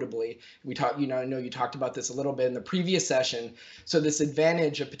equitably. I know you talked about this a little bit in the previous session. So this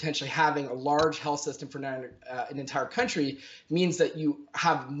advantage of potentially having a large health system for an entire country means that you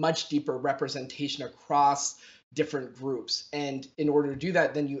have much deeper representation across different groups. And in order to do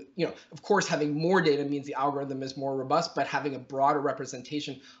that, then of course, having more data means the algorithm is more robust, but having a broader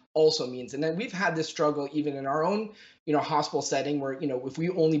representation also means. And then we've had this struggle even in our own, hospital setting where, if we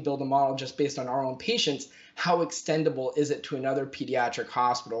only build a model just based on our own patients, how extendable is it to another pediatric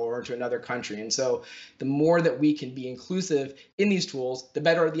hospital or to another country? And so the more that we can be inclusive in these tools, the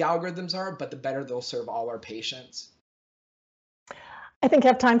better the algorithms are, but the better they'll serve all our patients. I think I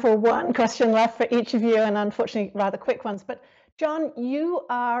have time for one question left for each of you, and unfortunately rather quick ones. But John, you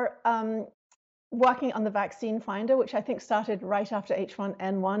are working on the vaccine finder, which I think started right after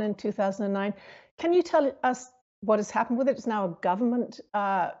H1N1 in 2009. Can you tell us what has happened with it? It's now a government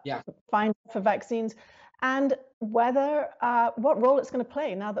finder for vaccines, and whether what role it's going to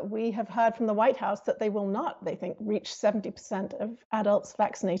play now that we have heard from the White House that they will not, they think, reach 70% of adults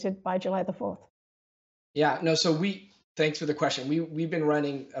vaccinated by July the 4th. Yeah, no, so thanks for the question. We've been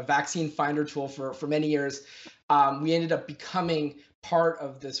running a vaccine finder tool for many years. We ended up becoming part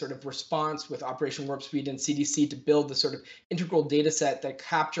of the sort of response with Operation Warp Speed and CDC to build the sort of integral data set that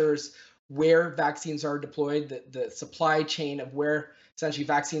captures where vaccines are deployed, the supply chain of where essentially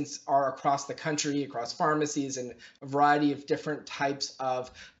vaccines are across the country, across pharmacies, and a variety of different types of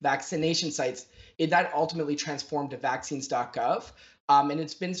vaccination sites. That ultimately transformed to vaccines.gov. And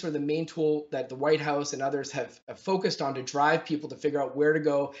it's been sort of the main tool that the White House and others have focused on to drive people to figure out where to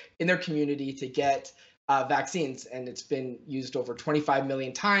go in their community to get vaccines. And it's been used over 25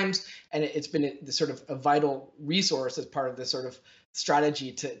 million times. And it's been a vital resource as part of this sort of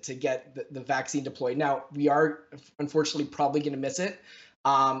strategy to get the vaccine deployed. Now, we are unfortunately probably going to miss it.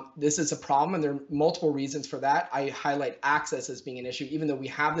 This is a problem, and there are multiple reasons for that. I highlight access as being an issue. Even though we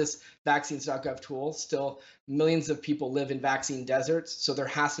have this vaccines.gov tool, still millions of people live in vaccine deserts. So there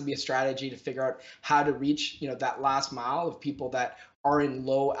has to be a strategy to figure out how to reach, that last mile of people that are in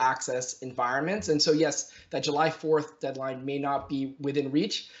low access environments. And so, yes, that July 4th deadline may not be within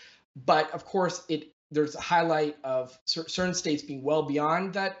reach, but of course, there's a highlight of certain states being well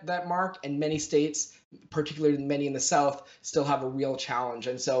beyond that mark, and many states, particularly many in the South, still have a real challenge.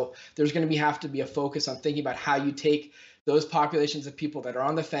 And so there's going to have to be a focus on thinking about how you take those populations of people that are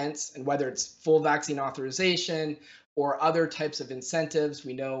on the fence, and whether it's full vaccine authorization or other types of incentives.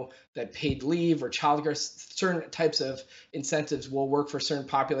 We know that paid leave or childcare, certain types of incentives will work for certain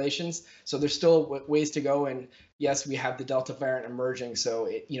populations. So there's still ways to go. And yes, we have the Delta variant emerging. So,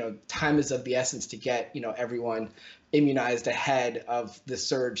 time is of the essence to get, everyone immunized ahead of the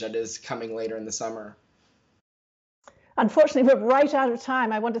surge that is coming later in the summer. Unfortunately, we're right out of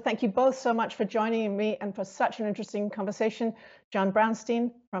time. I want to thank you both so much for joining me and for such an interesting conversation. John Brownstein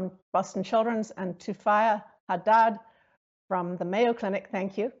from Boston Children's and Tufia Haddad from the Mayo Clinic,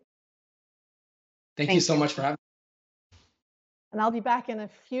 thank you. Thank you so much for having me. And I'll be back in a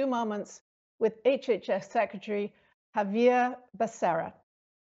few moments with HHS Secretary Xavier Becerra.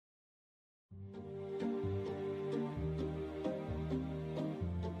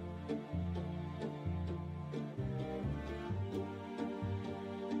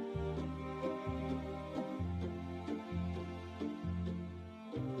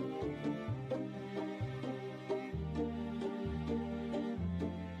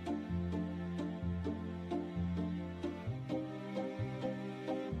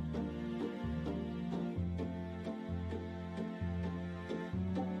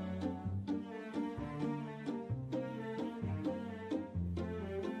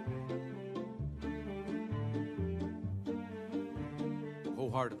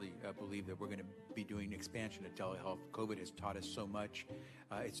 Wholeheartedly believe that we're going to be doing expansion of telehealth. COVID has taught us so much.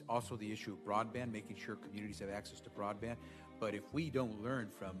 It's also the issue of broadband, making sure communities have access to broadband. But if we don't learn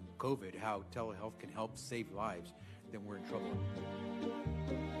from COVID how telehealth can help save lives, then we're in trouble.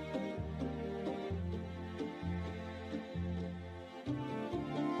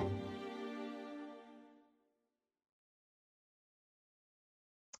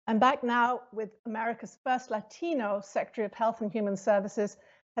 I'm back now with America's first Latino Secretary of Health and Human Services,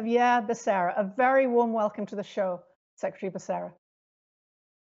 Xavier Becerra. A very warm welcome to the show, Secretary Becerra. I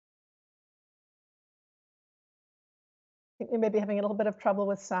think we may be having a little bit of trouble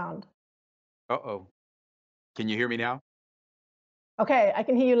with sound. Uh-oh. Can you hear me now? Okay, I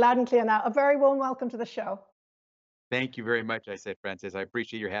can hear you loud and clear now. A very warm welcome to the show. Thank you very much, I said, Francis. I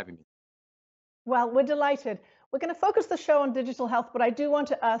appreciate your having me. Well, we're delighted. We're going to focus the show on digital health, but I do want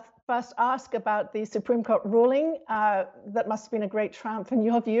to first ask about the Supreme Court ruling. That must have been a great triumph in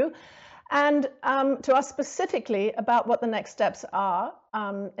your view. And to ask specifically about what the next steps are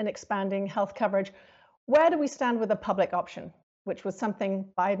in expanding health coverage. Where do we stand with the public option, which was something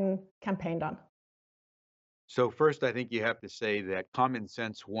Biden campaigned on? So first, I think you have to say that common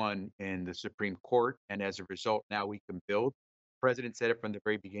sense won in the Supreme Court, and as a result, now we can build. The president said it from the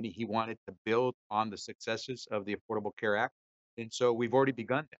very beginning. He wanted to build on the successes of the Affordable Care Act, and so we've already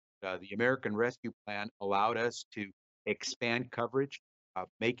begun that. The American Rescue Plan allowed us to expand coverage,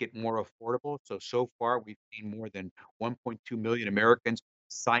 make it more affordable. So far, we've seen more than 1.2 million Americans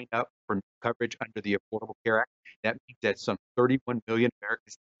sign up for coverage under the Affordable Care Act. That means that some 31 million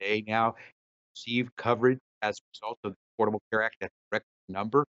Americans today now receive coverage as a result of the Affordable Care Act. That's a record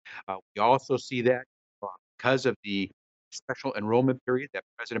number. We also see that because of the special enrollment period that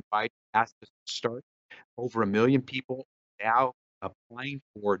President Biden asked us to start, over 1 million people now applying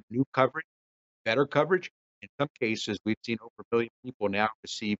for new coverage, better coverage. In some cases, we've seen over 1 million people now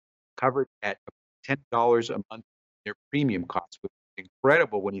receive coverage at $10 a month their premium costs, which is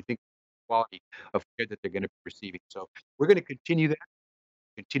incredible when you think of the quality of care that they're going to be receiving. So we're going to continue that,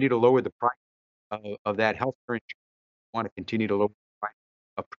 continue to lower the price of that health care insurance. We want to continue to lower the price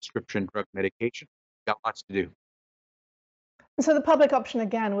of prescription drug medication. We've got lots to do. So the public option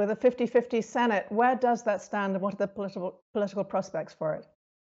again, with a 50-50 Senate, where does that stand and what are the political prospects for it?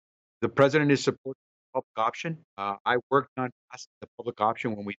 The president is supporting the public option. I worked on passing the public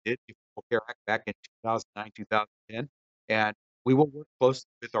option when we did the Affordable Care Act back in 2009, 2010, and we will work closely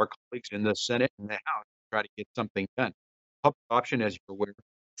with our colleagues in the Senate and the House to try to get something done. Public option, as you're aware,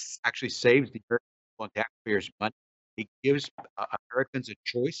 actually saves the American people and taxpayers money. It gives Americans a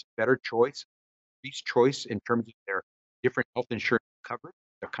choice, better choice, increased choice in terms of their different health insurance coverage,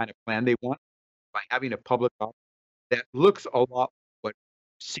 the kind of plan they want, by having a public option that looks a lot like what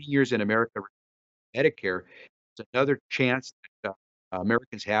seniors in America receive Medicare. It's another chance that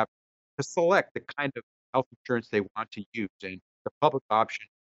Americans have to select the kind of health insurance they want to use. And the public option,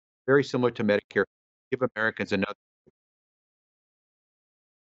 very similar to Medicare, give Americans another.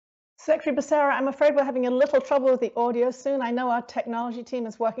 Secretary Becerra, I'm afraid we're having a little trouble with the audio soon. I know our technology team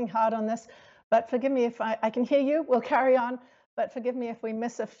is working hard on this, but forgive me if I can hear you. We'll carry on, but forgive me if we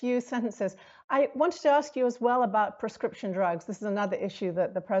miss a few sentences. I wanted to ask you as well about prescription drugs. This is another issue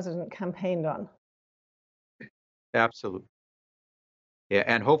that the president campaigned on. Absolutely. Yeah,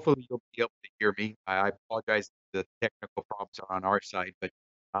 and hopefully you'll be able to hear me. I apologize, the technical problems are on our side, but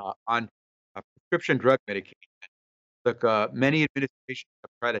on prescription drug medication, look, many administrations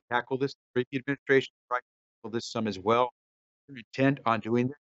have tried to tackle this. The previous administration tried to tackle this some as well. Their intent on doing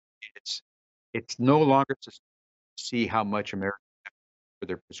this, it's no longer sustainable to see how much Americans have for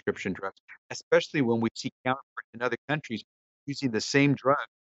their prescription drugs, especially when we see counterparts in other countries using the same drug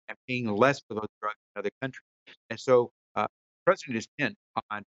and paying less for those drugs in other countries. And so President is intent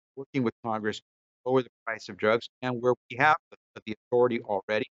on working with Congress to lower the price of drugs, and where we have the authority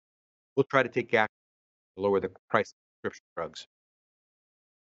already, we'll try to take action to lower the price of prescription drugs.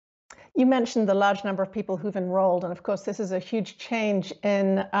 You mentioned the large number of people who've enrolled, and of course, this is a huge change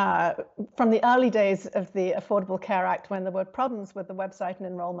in from the early days of the Affordable Care Act when there were problems with the website and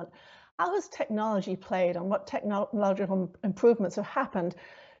enrollment. How has technology played, and what technological improvements have happened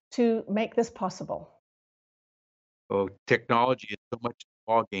to make this possible? Oh, technology is so much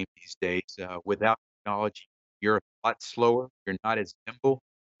a ball game these days. Without technology, you're a lot slower. You're not as nimble,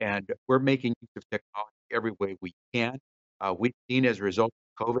 and we're making use of technology every way we can. We've seen as a result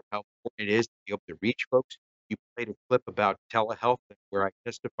of COVID how important it is to be able to reach folks. You played a clip about telehealth where I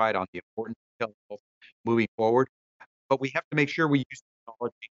testified on the importance of telehealth moving forward. But we have to make sure we use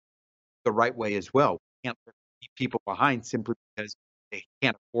technology the right way as well. We can't leave people behind simply because they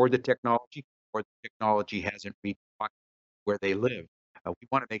can't afford the technology or the technology hasn't reached where they live. We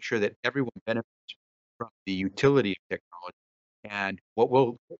want to make sure that everyone benefits from the utility of technology. And what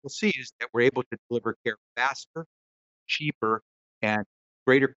we'll see is that we're able to deliver care faster, cheaper, and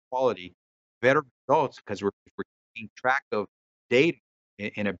greater quality, better results because we're keeping track of data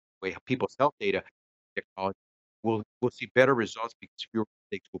in a way, people's health data technology. We'll see better results because fewer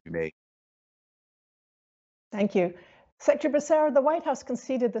mistakes will be made. Thank you. Secretary Becerra, the White House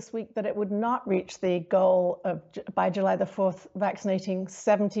conceded this week that it would not reach the goal of, by July the 4th, vaccinating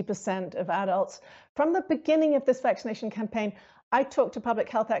 70% of adults. From the beginning of this vaccination campaign, I talked to public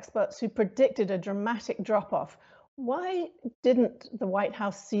health experts who predicted a dramatic drop-off. Why didn't the White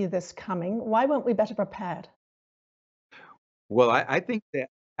House see this coming? Why weren't we better prepared? Well, I think that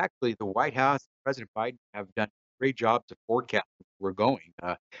actually the White House and President Biden have done a great job to forecast where we're going.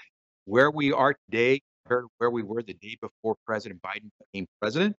 Where we are today compared to where we were the day before President Biden became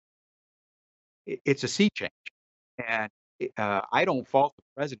president, it's a sea change. And I don't fault the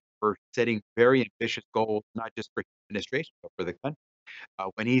president for setting very ambitious goals, not just for his administration, but for the country.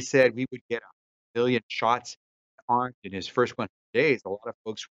 When he said we would get 1 billion shots armed in his first 100 days, a lot of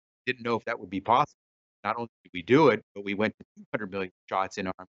folks didn't know if that would be possible. Not only did we do it, but we went to 200 million shots in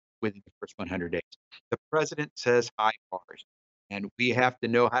arms within the first 100 days. The president says high bars, and we have to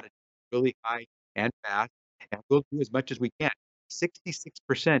know how to do really high and fast, and we'll do as much as we can.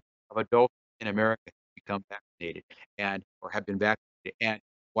 66% of adults in America have become vaccinated or have been vaccinated. And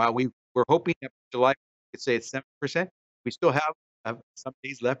while we're hoping that July, we could say it's 7%, we still have some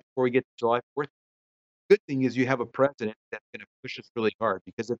days left before we get to July 4th. Good thing is you have a president that's going to push us really hard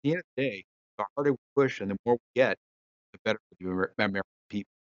because at the end of the day, the harder we push and the more we get, the better for the American people.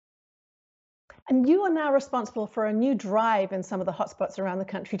 And you are now responsible for a new drive in some of the hotspots around the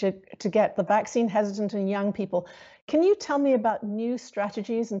country to get the vaccine hesitant and young people. Can you tell me about new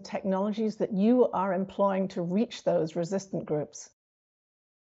strategies and technologies that you are employing to reach those resistant groups?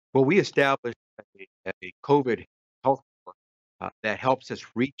 Well, we established a COVID health corps that helps us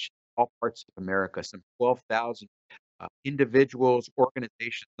reach all parts of America. Some 12,000 individuals,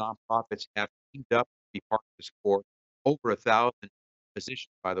 organizations, nonprofits have teamed up to be part of this corps. Over 1,000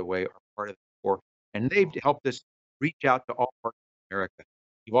 physicians, by the way, are part of the corps, and they've helped us reach out to all parts of America.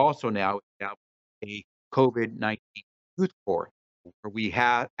 We've also now established a COVID-19 youth corps where we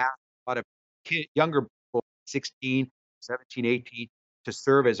have asked a lot of younger people, 16, 17, 18, to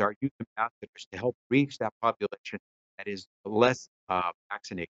serve as our youth ambassadors to help reach that population that is less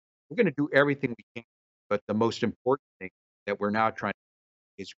vaccinated. We're going to do everything we can, but the most important thing that we're now trying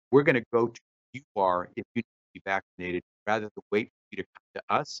to do is we're going to go to you are if you need to be vaccinated rather than wait for you to come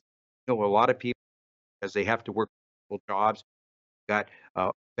to us. You know, a lot of people, because they have to work multiple jobs, got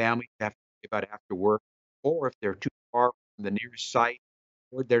families they have to think about after work, or if they're too far from the nearest site,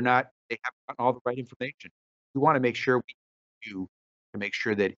 or they haven't gotten all the right information. We want to make sure we do to make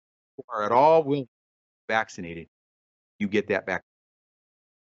sure that if you are at all willing to be vaccinated, you get that back.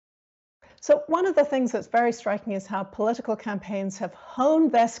 So one of the things that's very striking is how political campaigns have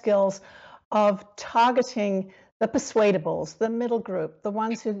honed their skills of targeting the persuadables, the middle group, the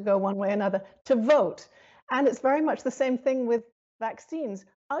ones who go one way or another, to vote. And it's very much the same thing with vaccines.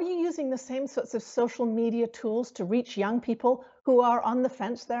 Are you using the same sorts of social media tools to reach young people who are on the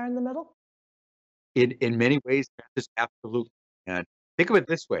fence there in the middle? In many ways, that is absolutely. And think of it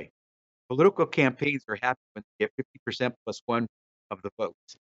this way. Political campaigns are happy when they get 50% plus one of the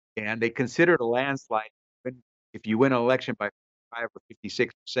votes. And they consider it a landslide if you win an election by 5 or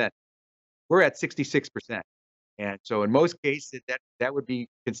 56%. We're at 66%. And so in most cases, that would be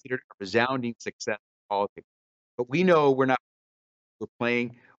considered a resounding success in politics. But we know we're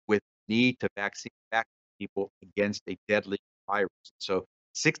playing with the need to vaccinate people against a deadly virus. So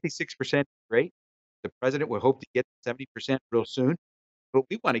 66% is great. The president would hope to get 70% real soon, but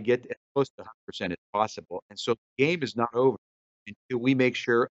we want to get as close to 100% as possible. And so the game is not over until we make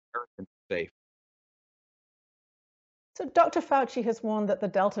sure Americans are safe. So Dr. Fauci has warned that the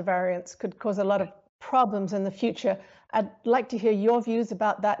Delta variants could cause a lot of problems in the future. I'd like to hear your views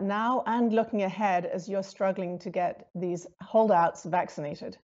about that now and looking ahead as you're struggling to get these holdouts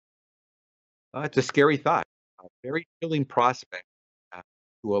vaccinated. It's a scary thought, a very chilling prospect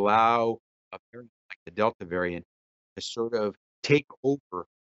to allow a variant like the Delta variant to sort of take over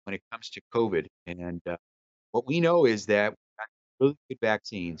when it comes to COVID. And what we know is that we've got really good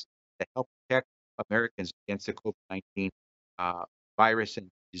vaccines that help protect Americans against the COVID-19 virus and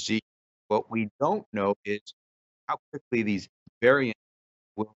disease. What we don't know is how quickly these variants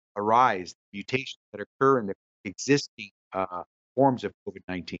will arise, mutations that occur in the existing forms of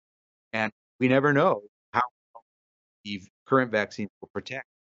COVID-19. And we never know how the current vaccines will protect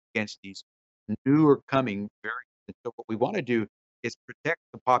against these newer coming variants. And so what we want to do is protect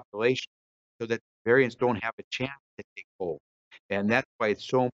the population so that variants don't have a chance to take hold. And that's why it's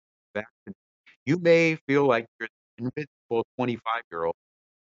so important. You may feel like you're an invincible 25-year-old,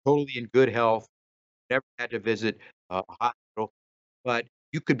 totally in good health, never had to visit a hospital, but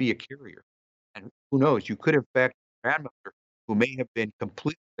you could be a carrier. And who knows, you could infect a grandmother who may have been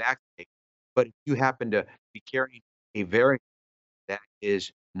completely vaccinated. But if you happen to be carrying a variant that is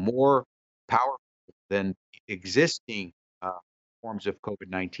more powerful than the existing forms of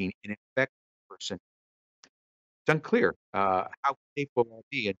COVID-19 and infect the person, it's unclear how safe will that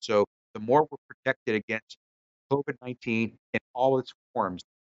be. And so the more we're protected against COVID-19 in all its forms,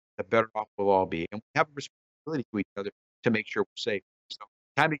 the better off we'll all be. And we have a responsibility to each other to make sure we're safe. So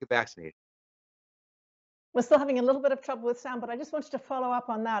time to get vaccinated. We're still having a little bit of trouble with sound, but I just wanted to follow up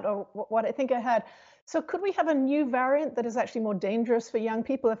on that, or what I think I heard. So could we have a new variant that is actually more dangerous for young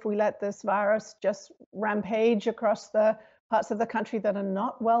people if we let this virus just rampage across the parts of the country that are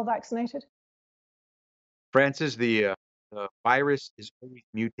not well vaccinated? Francis, the virus is always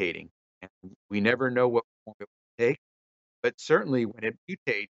mutating, and we never know what form it will take. But certainly when it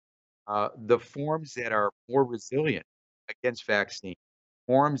mutates, the forms that are more resilient against vaccine,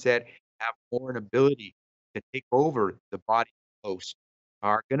 forms that have more an ability to take over the body most,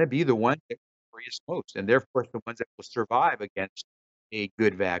 are going to be the ones that worry us most, and therefore the ones that will survive against a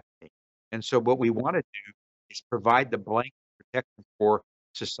good vaccine. And so what we want to do is provide the blanket protection for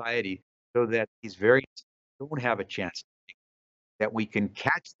society so that these variants don't have a chance, that we can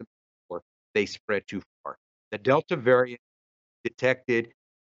catch them before they spread too far. The Delta variant detected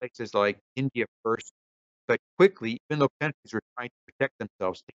places like India first, but quickly, even though countries were trying to protect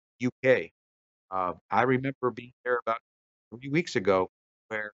themselves, the UK. I remember being there about 3 weeks ago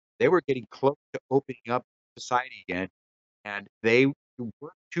where they were getting close to opening up society again, and they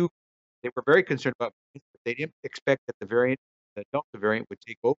were very concerned about it, but they didn't expect that the Delta variant would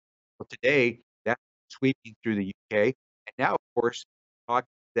take over. Well, today, that's sweeping through the UK, and now, of course, talk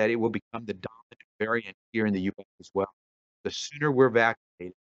that it will become the dominant variant here in the US as well. The sooner we're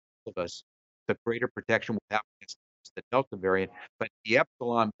vaccinated, all of us, the greater protection we'll have against the Delta variant. But the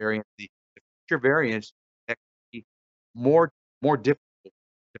Epsilon variant, the future variants, that can be more difficult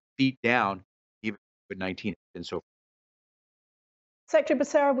to beat down even COVID-19 and so forth. Secretary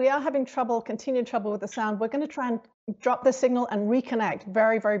Becerra, we are having continued trouble with the sound. We're going to try and drop the signal and reconnect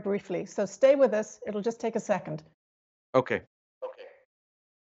very, very briefly. So stay with us. It'll just take a second. Okay.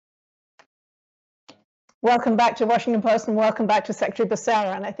 Welcome back to Washington Post and welcome back to Secretary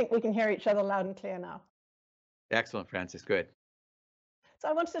Becerra. And I think we can hear each other loud and clear now. Excellent, Francis. Good. So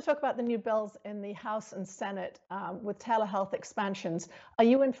I wanted to talk about the new bills in the House and Senate with telehealth expansions. Are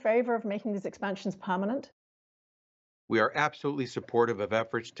you in favor of making these expansions permanent? We are absolutely supportive of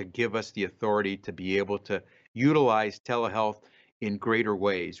efforts to give us the authority to be able to utilize telehealth in greater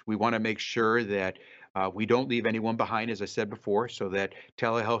ways. We want to make sure that we don't leave anyone behind, as I said before, so that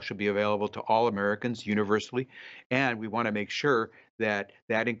telehealth should be available to all Americans universally. And we want to make sure that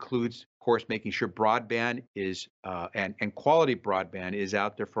that includes, of course, making sure broadband is and quality broadband is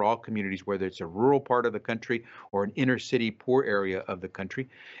out there for all communities, whether it's a rural part of the country or an inner city poor area of the country.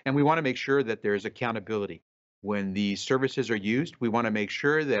 And we want to make sure that there's accountability. When these services are used, we want to make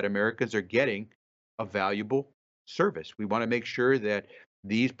sure that Americans are getting a valuable service. We want to make sure that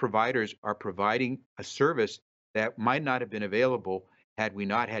these providers are providing a service that might not have been available had we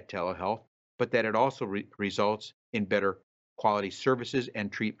not had telehealth, but that it also results in better quality services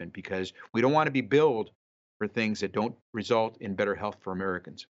and treatment, because we don't want to be billed for things that don't result in better health for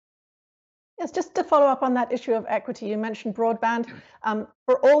Americans. Yes, just to follow up on that issue of equity, you mentioned broadband.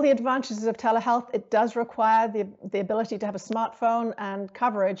 For all the advantages of telehealth, it does require the ability to have a smartphone and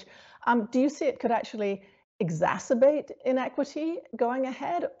coverage. Do you see it could actually exacerbate inequity going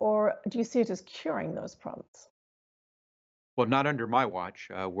ahead, or do you see it as curing those problems? Well, not under my watch.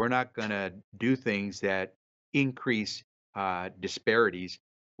 We're not going to do things that increase disparities.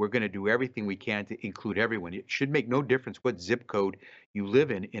 We're going to do everything we can to include everyone. It should make no difference what zip code you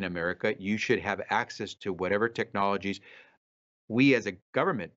live in America. You should have access to whatever technologies we as a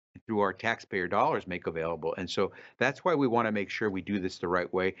government through our taxpayer dollars make available. And so that's why we want to make sure we do this the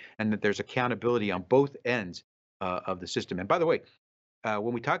right way and that there's accountability on both ends of the system. And by the way,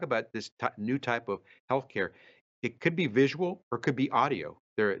 when we talk about this new type of healthcare, it could be visual or it could be audio.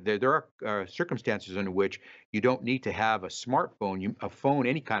 There are circumstances in which you don't need to have a smartphone. A phone,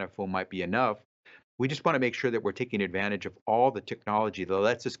 any kind of phone might be enough. We just want to make sure that we're taking advantage of all the technology that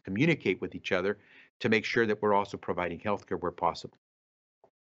lets us communicate with each other to make sure that we're also providing healthcare where possible.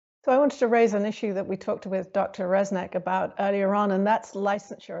 So I wanted to raise an issue that we talked with Dr. Resneck about earlier on, and that's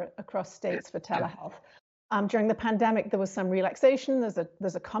licensure across states for telehealth. During the pandemic, there was some relaxation.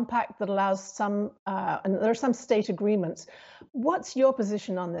 There's a compact that allows some, and there are some state agreements. What's your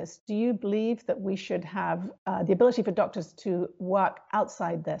position on this? Do you believe that we should have the ability for doctors to work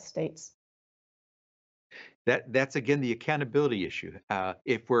outside their states? That's again the accountability issue.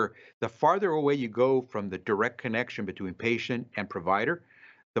 If the farther away you go from the direct connection between patient and provider,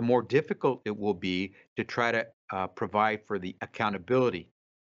 the more difficult it will be to try to provide for the accountability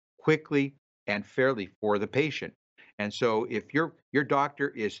quickly and fairly for the patient. And so if your doctor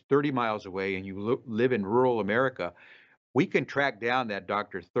is 30 miles away and you live in rural America, we can track down that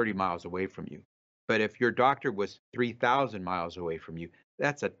doctor 30 miles away from you. But if your doctor was 3,000 miles away from you,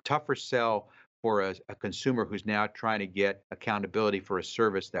 that's a tougher sell for a consumer who's now trying to get accountability for a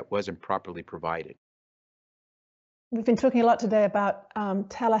service that wasn't properly provided. We've been talking a lot today about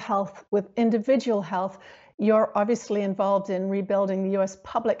telehealth with individual health. You're obviously involved in rebuilding the US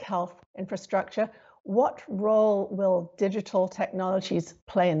public health infrastructure. What role will digital technologies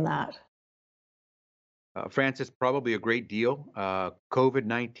play in that? Francis, probably a great deal.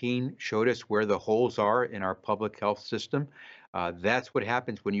 COVID-19 showed us where the holes are in our public health system. That's what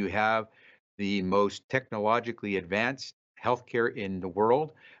happens when you have the most technologically advanced healthcare in the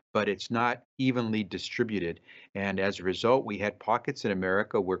world, but it's not evenly distributed. And as a result, we had pockets in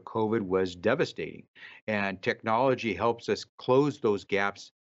America where COVID was devastating. And technology helps us close those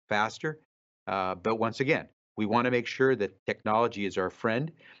gaps faster. But once again, we want to make sure that technology is our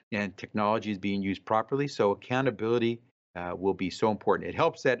friend and technology is being used properly. So accountability will be so important. It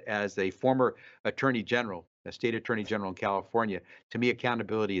helps that as a former attorney general, a state attorney general in California, to me,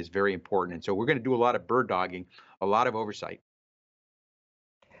 accountability is very important. And so we're going to do a lot of bird dogging, a lot of oversight.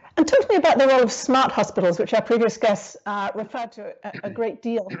 And talk to me about the role of smart hospitals, which our previous guests referred to a great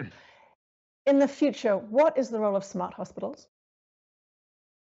deal. In the future, what is the role of smart hospitals?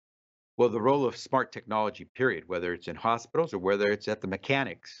 Well, the role of smart technology, period, whether it's in hospitals or whether it's at the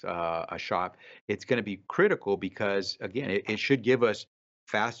mechanics shop, it's going to be critical because, again, it should give us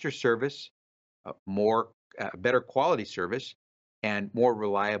faster service, better quality service, and more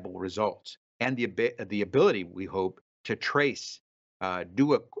reliable results, and the ability, we hope, to trace,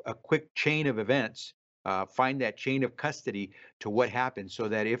 do a quick chain of events, find that chain of custody to what happened, so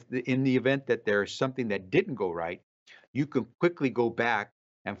that in the event that there's something that didn't go right, you can quickly go back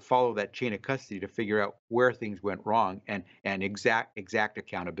and follow that chain of custody to figure out where things went wrong and exact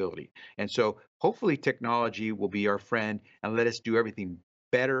accountability. And so hopefully technology will be our friend and let us do everything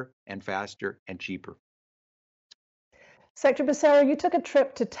better and faster and cheaper. Secretary Becerra, you took a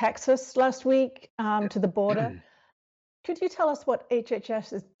trip to Texas last week to the border. Could you tell us what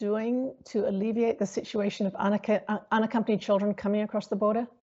HHS is doing to alleviate the situation of unaccompanied children coming across the border?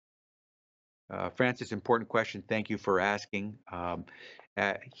 Francis, important question. Thank you for asking.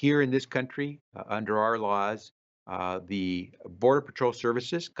 Here in this country, under our laws, the Border Patrol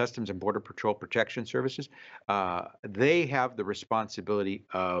Services, Customs and Border Patrol Protection Services, they have the responsibility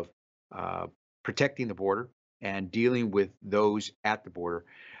of protecting the border and dealing with those at the border.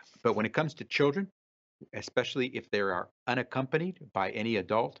 But when it comes to children, especially if they are unaccompanied by any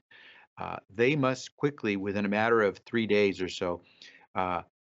adult, they must quickly, within a matter of 3 days or so,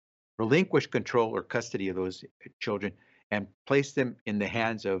 relinquish control or custody of those children and place them in the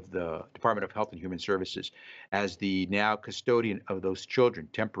hands of the Department of Health and Human Services as the now custodian of those children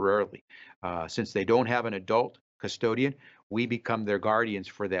temporarily. Since they don't have an adult custodian, we become their guardians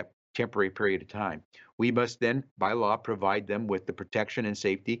for that temporary period of time. We must then, by law, provide them with the protection and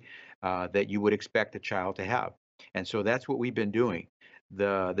safety that you would expect a child to have. And so that's what we've been doing.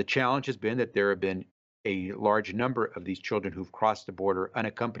 The challenge has been that there have been a large number of these children who've crossed the border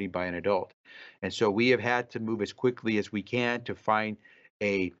unaccompanied by an adult. And so we have had to move as quickly as we can to find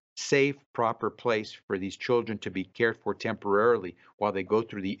a safe, proper place for these children to be cared for temporarily while they go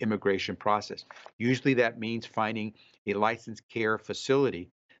through the immigration process. Usually that means finding a licensed care facility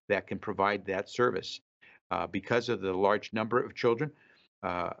that can provide that service. Because of the large number of children,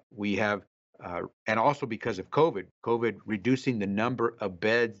 we have, and also because of COVID reducing the number of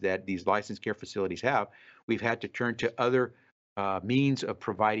beds that these licensed care facilities have, we've had to turn to other means of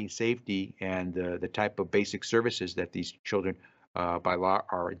providing safety and the type of basic services that these children by law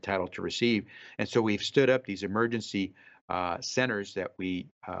are entitled to receive. And so we've stood up these emergency centers that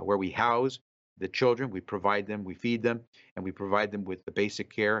where we house the children, we provide them, we feed them, and we provide them with the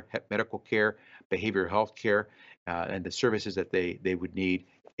basic care, medical care, behavioral health care, and the services that they would need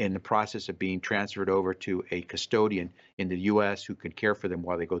in the process of being transferred over to a custodian in the U.S. who can care for them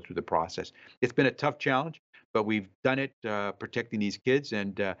while they go through the process. It's been a tough challenge, but we've done it protecting these kids.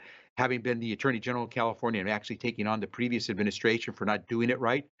 And having been the Attorney General of California and actually taking on the previous administration for not doing it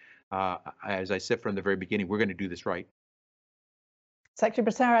right, as I said from the very beginning, we're going to do this right. Secretary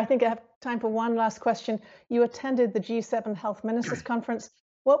Becerra, I think I have time for one last question. You attended the G7 Health Ministers Conference.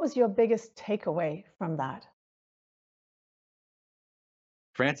 What was your biggest takeaway from that?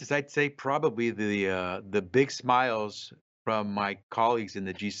 Francis, I'd say probably the big smiles from my colleagues in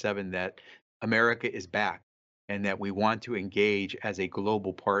the G7 that America is back and that we want to engage as a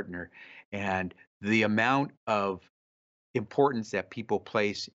global partner. And the amount of importance that people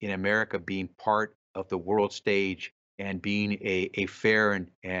place in America being part of the world stage and being a fair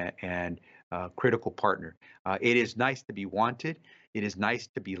and critical partner. It is nice to be wanted. It is nice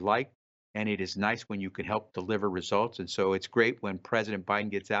to be liked. And it is nice when you can help deliver results. And so it's great when President Biden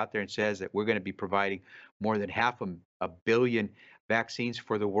gets out there and says that we're going to be providing more than 500 million vaccines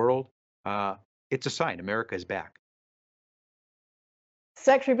for the world. It's a sign America is back.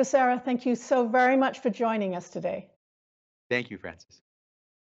 Secretary Becerra, thank you so very much for joining us today. Thank you, Francis.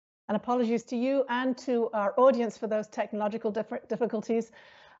 And apologies to you and to our audience for those technological difficulties.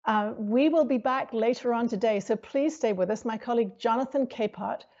 We will be back later on today, so please stay with us. My colleague Jonathan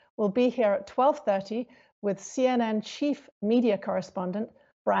Capehart will be here at 12:30 with CNN Chief Media Correspondent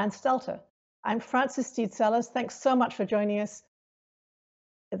Brian Stelter. I'm Francis Steed Sellers. Thanks so much for joining us.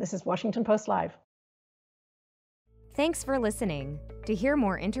 This is Washington Post Live. Thanks for listening. To hear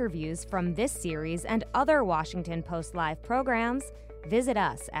more interviews from this series and other Washington Post Live programs, visit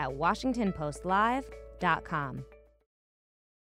us at WashingtonPostLive.com.